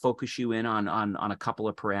just want to focus you in on a couple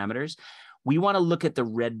of parameters. We want to look at the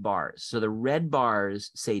red bars. So the red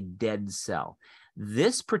bars say dead cell.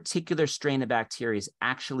 This particular strain of bacteria is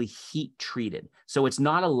actually heat treated. So it's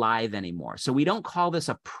not alive anymore. So we don't call this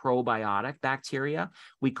a probiotic bacteria.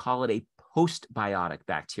 We call it a postbiotic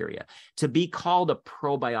bacteria. To be called a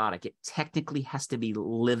probiotic, it technically has to be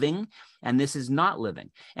living, and this is not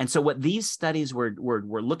living. And so what these studies we're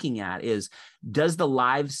looking at is, does the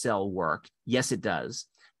live cell work? Yes, it does.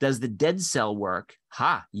 Does the dead cell work?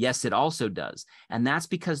 Yes, it also does. And that's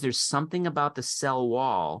because there's something about the cell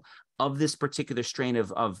wall of this particular strain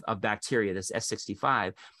of bacteria, this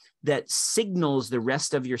S65, that signals the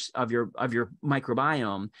rest of your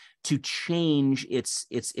microbiome to change its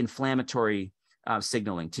inflammatory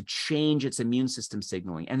signaling, to change its immune system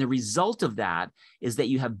signaling. And the result of that is that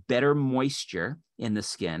you have better moisture in the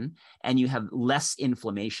skin and you have less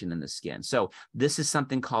inflammation in the skin. So this is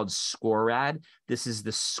something called SCORAD. This is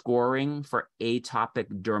the scoring for atopic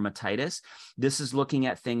dermatitis. This is looking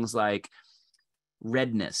at things like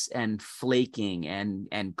redness and flaking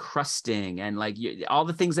and crusting and like all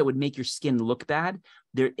the things that would make your skin look bad.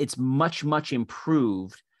 It's much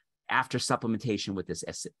improved after supplementation with this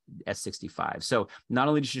S65. So not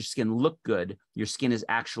only does your skin look good, your skin is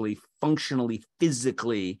actually functionally,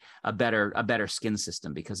 physically a better skin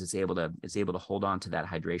system because it's able to hold on to that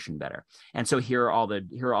hydration better. And so here are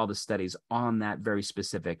all the studies on that very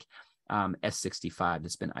specific S65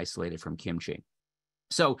 that's been isolated from kimchi.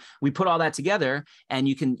 So we put all that together and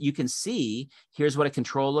you can see, here's what a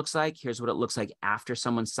control looks like. Here's what it looks like after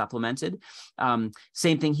someone's supplemented.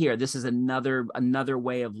 Same thing here. This is another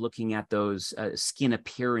way of looking at those skin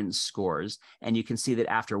appearance scores. And you can see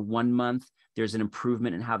that after 1 month, there's an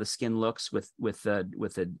improvement in how the skin looks with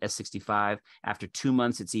the S65. After 2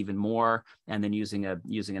 months, it's even more. And then using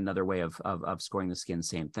another way of scoring the skin,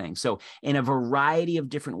 same thing. So in a variety of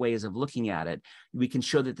different ways of looking at it, we can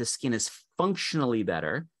show that the skin is functionally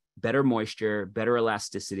better moisture, better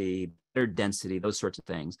elasticity, better density, those sorts of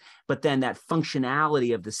things. But then that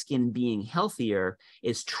functionality of the skin being healthier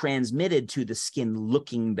is transmitted to the skin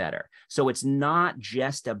looking better. So it's not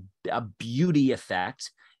just a beauty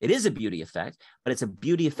effect. It is a beauty effect, but it's a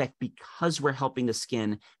beauty effect because we're helping the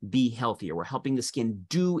skin be healthier. We're helping the skin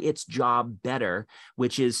do its job better,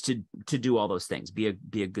 which is to do all those things, be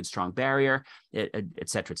a good, strong barrier, et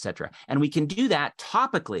cetera, et cetera. And we can do that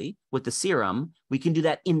topically with the serum. We can do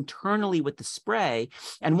that internally with the spray.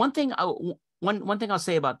 And one thing I'll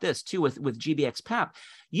say about this too, with GBX PAP,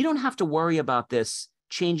 you don't have to worry about this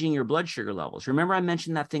changing your blood sugar levels. Remember, I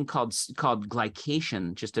mentioned that thing called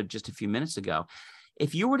glycation just a few minutes ago.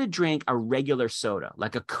 If you were to drink a regular soda,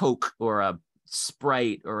 like a Coke or a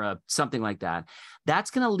Sprite or something like that, that's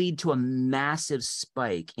going to lead to a massive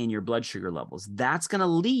spike in your blood sugar levels. That's going to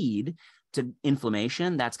lead to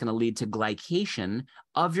inflammation. That's going to lead to glycation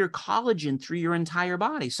of your collagen through your entire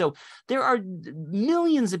body. So there are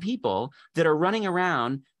millions of people that are running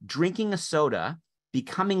around drinking a soda,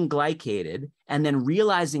 becoming glycated, and then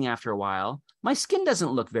realizing after a while, my skin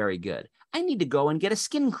doesn't look very good. I need to go and get a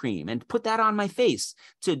skin cream and put that on my face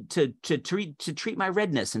to treat my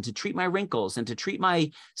redness and to treat my wrinkles and to treat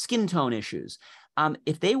my skin tone issues.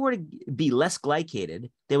 If they were to be less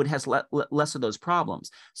glycated, they would have less of those problems.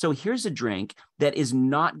 So here's a drink that is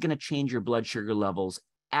not going to change your blood sugar levels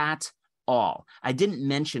at all. I didn't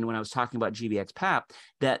mention when I was talking about GBX PAP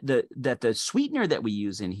that the sweetener that we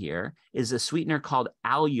use in here is a sweetener called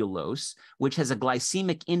allulose, which has a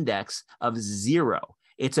glycemic index of 0.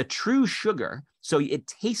 It's a true sugar, so it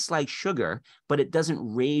tastes like sugar, but it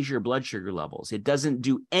doesn't raise your blood sugar levels. It doesn't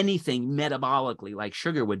do anything metabolically like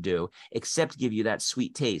sugar would do, except give you that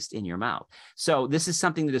sweet taste in your mouth. So this is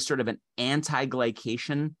something that is sort of an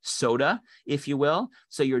anti-glycation soda, if you will.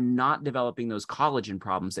 So you're not developing those collagen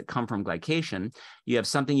problems that come from glycation. You have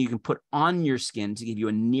something you can put on your skin to give you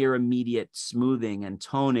a near immediate smoothing and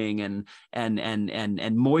toning and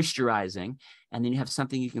moisturizing. And then you have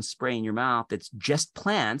something you can spray in your mouth that's just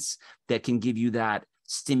plants that can give you that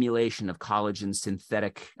stimulation of collagen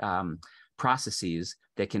synthetic processes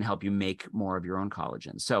that can help you make more of your own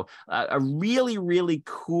collagen. So a really, really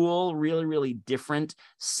cool, really, really different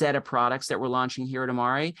set of products that we're launching here at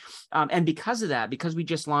Amare. And because of that, because we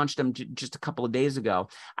just launched them just a couple of days ago,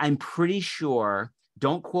 I'm pretty sure,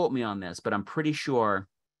 don't quote me on this, but I'm pretty sure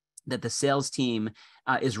that the sales team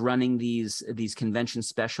is running these convention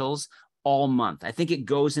specials all month. I think it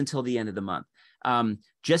goes until the end of the month.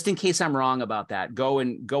 Just in case I'm wrong about that, go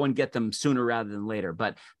and get them sooner rather than later.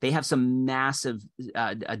 But they have some massive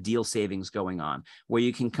deal savings going on where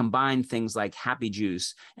you can combine things like Happy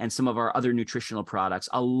Juice and some of our other nutritional products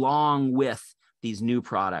along with these new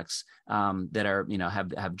products that are,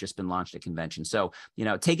 have just been launched at convention. So,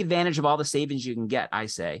 take advantage of all the savings you can get, I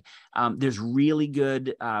say. There's really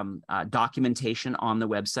good documentation on the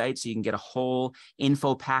website. So you can get a whole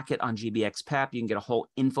info packet on GBX PEP. You can get a whole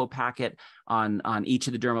info packet on each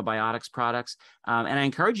of the Dermabiotics products. And I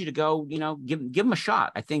encourage you to go, give them a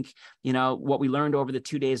shot. I think, what we learned over the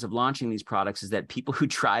 2 days of launching these products is that people who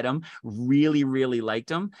tried them really, really liked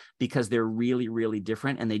them because they're really, really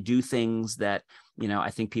different. And they do things that I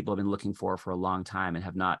think people have been looking for a long time and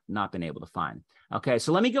have not been able to find. Okay,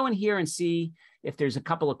 so let me go in here and see if there's a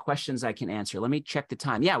couple of questions I can answer. Let me check the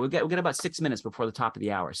time. Yeah, we've got about 6 minutes before the top of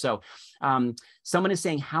the hour. So someone is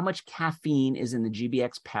saying, how much caffeine is in the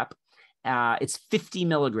GBX Pep? It's 50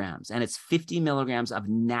 milligrams, and it's 50 milligrams of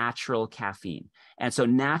natural caffeine. And so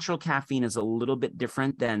natural caffeine is a little bit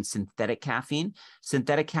different than synthetic caffeine.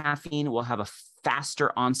 Synthetic caffeine will have a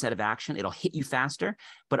faster onset of action. It'll hit you faster,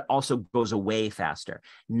 but also goes away faster.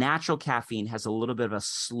 Natural caffeine has a little bit of a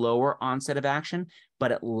slower onset of action,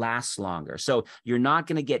 but it lasts longer. So you're not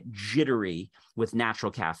going to get jittery with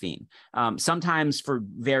natural caffeine. Sometimes for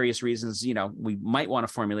various reasons, we might want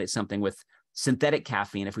to formulate something with synthetic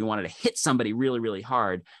caffeine if we wanted to hit somebody really, really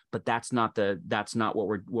hard, but that's not what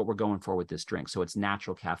we're going for with this drink. So it's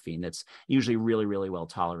natural caffeine that's usually really, really well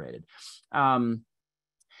tolerated.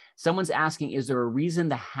 Someone's asking, is there a reason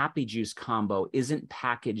the Happy Juice combo isn't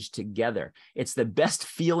packaged together? It's the best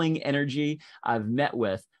feeling energy I've met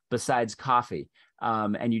with besides coffee.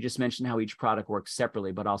 And you just mentioned how each product works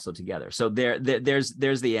separately, but also together. So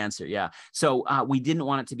there's the answer. Yeah. So we didn't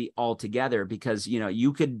want it to be all together because,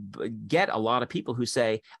 you could get a lot of people who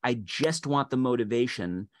say, I just want the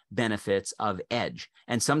motivation benefits of Edge.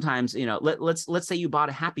 And sometimes, let's say you bought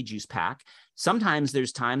a Happy Juice pack. Sometimes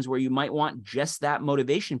there's times where you might want just that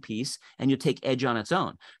motivation piece and you'll take Edge on its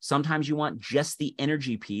own. Sometimes you want just the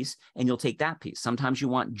energy piece and you'll take that piece. Sometimes you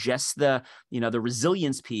want just the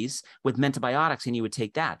resilience piece with Mentobiotics and you would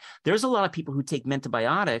take that. There's a lot of people who take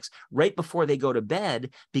Mentobiotics right before they go to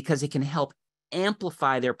bed because it can help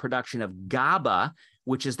amplify their production of GABA,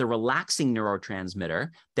 which is the relaxing neurotransmitter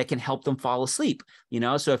that can help them fall asleep.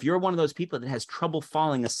 So if you're one of those people that has trouble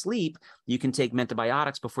falling asleep, you can take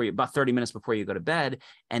Mentobiotics about 30 minutes before you go to bed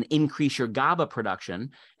and increase your GABA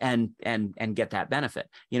production and get that benefit.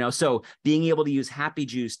 So being able to use Happy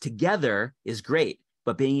Juice together is great,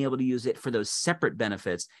 but being able to use it for those separate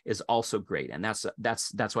benefits is also great. And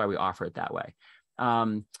that's why we offer it that way.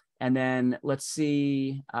 And then let's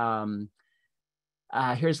see.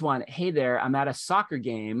 Here's one. Hey there, I'm at a soccer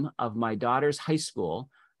game of my daughter's high school.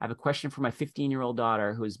 I have a question for my 15-year-old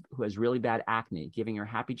daughter who has really bad acne, giving her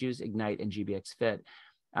Happy Juice, Ignite, and GBX Fit.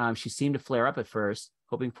 She seemed to flare up at first,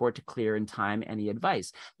 hoping for it to clear in time. Any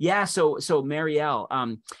advice? Yeah, so Marielle,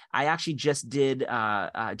 I actually just did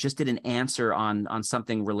an answer on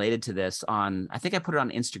something related to this I think I put it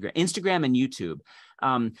on Instagram and YouTube,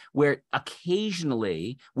 where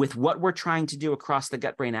occasionally with what we're trying to do across the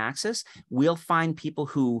gut-brain axis, we'll find people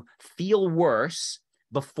who feel worse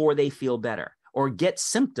before they feel better, or get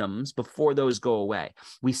symptoms before those go away.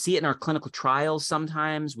 We see it in our clinical trials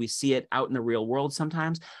sometimes. We see it out in the real world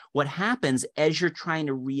sometimes. What happens as you're trying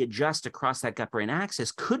to readjust across that gut-brain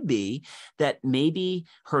axis could be that maybe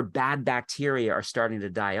her bad bacteria are starting to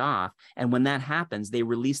die off. And when that happens, they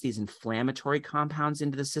release these inflammatory compounds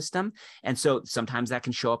into the system. And so sometimes that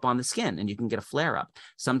can show up on the skin and you can get a flare-up.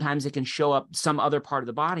 Sometimes it can show up some other part of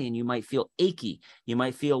the body and you might feel achy. You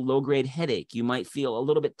might feel low-grade headache. You might feel a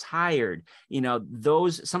little bit tired.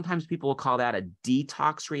 Those, sometimes people will call that a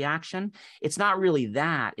detox reaction. It's not really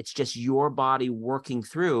that. It's just your body working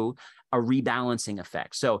through a rebalancing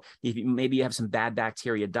effect. So maybe you have some bad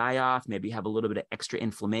bacteria die off, maybe you have a little bit of extra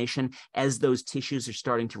inflammation as those tissues are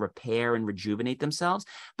starting to repair and rejuvenate themselves.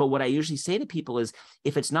 But what I usually say to people is,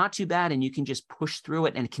 if it's not too bad and you can just push through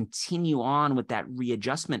it and continue on with that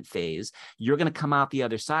readjustment phase, you're going to come out the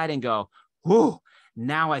other side and go, whoo,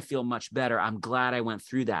 now I feel much better. I'm glad I went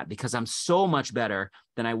through that because I'm so much better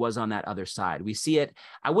than I was on that other side. We see it.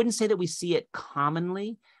 I wouldn't say that we see it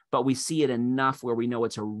commonly, but we see it enough where we know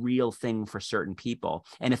it's a real thing for certain people.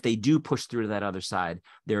 And if they do push through to that other side,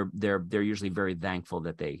 they're usually very thankful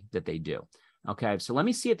that they do. Okay, so let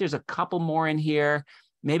me see if there's a couple more in here.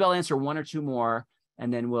 Maybe I'll answer one or two more,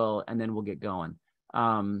 and then we'll get going.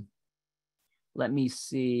 Let me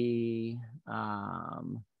see.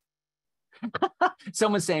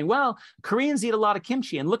 Someone's saying, well, Koreans eat a lot of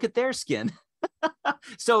kimchi and look at their skin.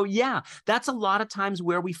 So yeah, that's a lot of times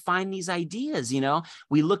where we find these ideas.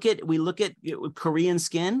 We look at Korean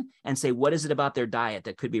skin and say, what is it about their diet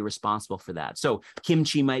that could be responsible for that? So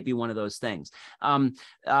kimchi might be one of those things.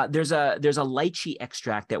 There's a lychee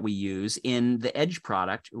extract that we use in the Edge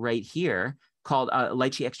product right here, called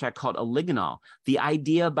lychee extract called oligonol. The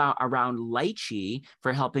idea around lychee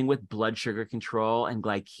for helping with blood sugar control and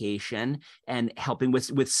glycation and helping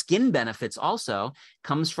with skin benefits also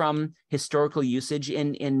comes from historical usage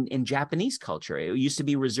in Japanese culture. It used to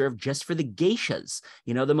be reserved just for the geishas,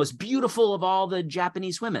 the most beautiful of all the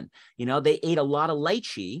Japanese women. They ate a lot of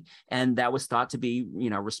lychee, and that was thought to be,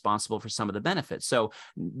 responsible for some of the benefits. So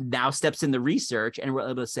now steps in the research, and we're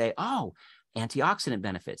able to say, oh, antioxidant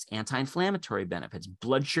benefits, anti-inflammatory benefits,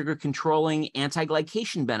 blood sugar controlling,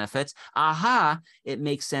 anti-glycation benefits. Aha, it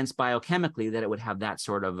makes sense biochemically that it would have that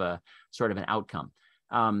sort of an outcome.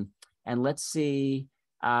 And let's see.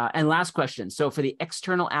 And last question. So for the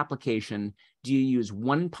external application, do you use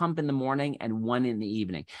one pump in the morning and one in the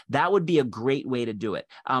evening? That would be a great way to do it.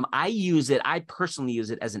 I personally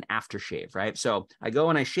use it as an aftershave, right? So I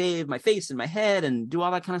go and I shave my face and my head and do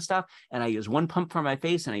all that kind of stuff. And I use one pump for my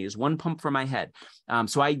face and I use one pump for my head.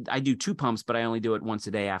 So I do 2 pumps, but I only do it once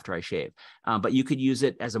a day after I shave. But you could use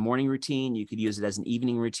it as a morning routine. You could use it as an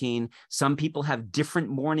evening routine. Some people have different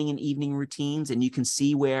morning and evening routines, and you can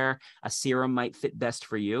see where a serum might fit best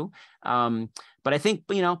for you. But I think,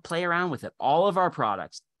 play around with it. All of our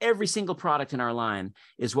products, every single product in our line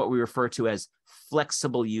is what we refer to as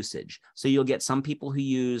flexible usage. So you'll get some people who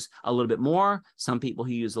use a little bit more, some people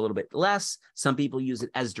who use a little bit less, some people use it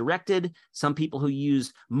as directed, some people who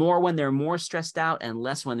use more when they're more stressed out and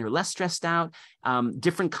less when they're less stressed out,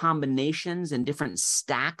 different combinations and different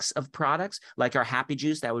stacks of products, like our Happy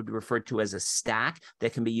Juice, that would be referred to as a stack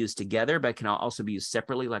that can be used together, but can also be used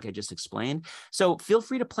separately, like I just explained. So feel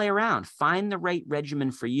free to play around, find the right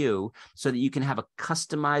regimen for you so that you can have a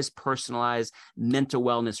customized, personalized mental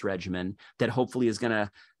wellness regimen that hopefully is going to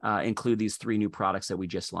include these 3 new products that we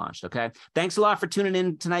just launched. Okay. Thanks a lot for tuning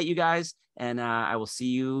in tonight, you guys. And I will see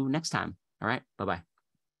you next time. All right. Bye-bye.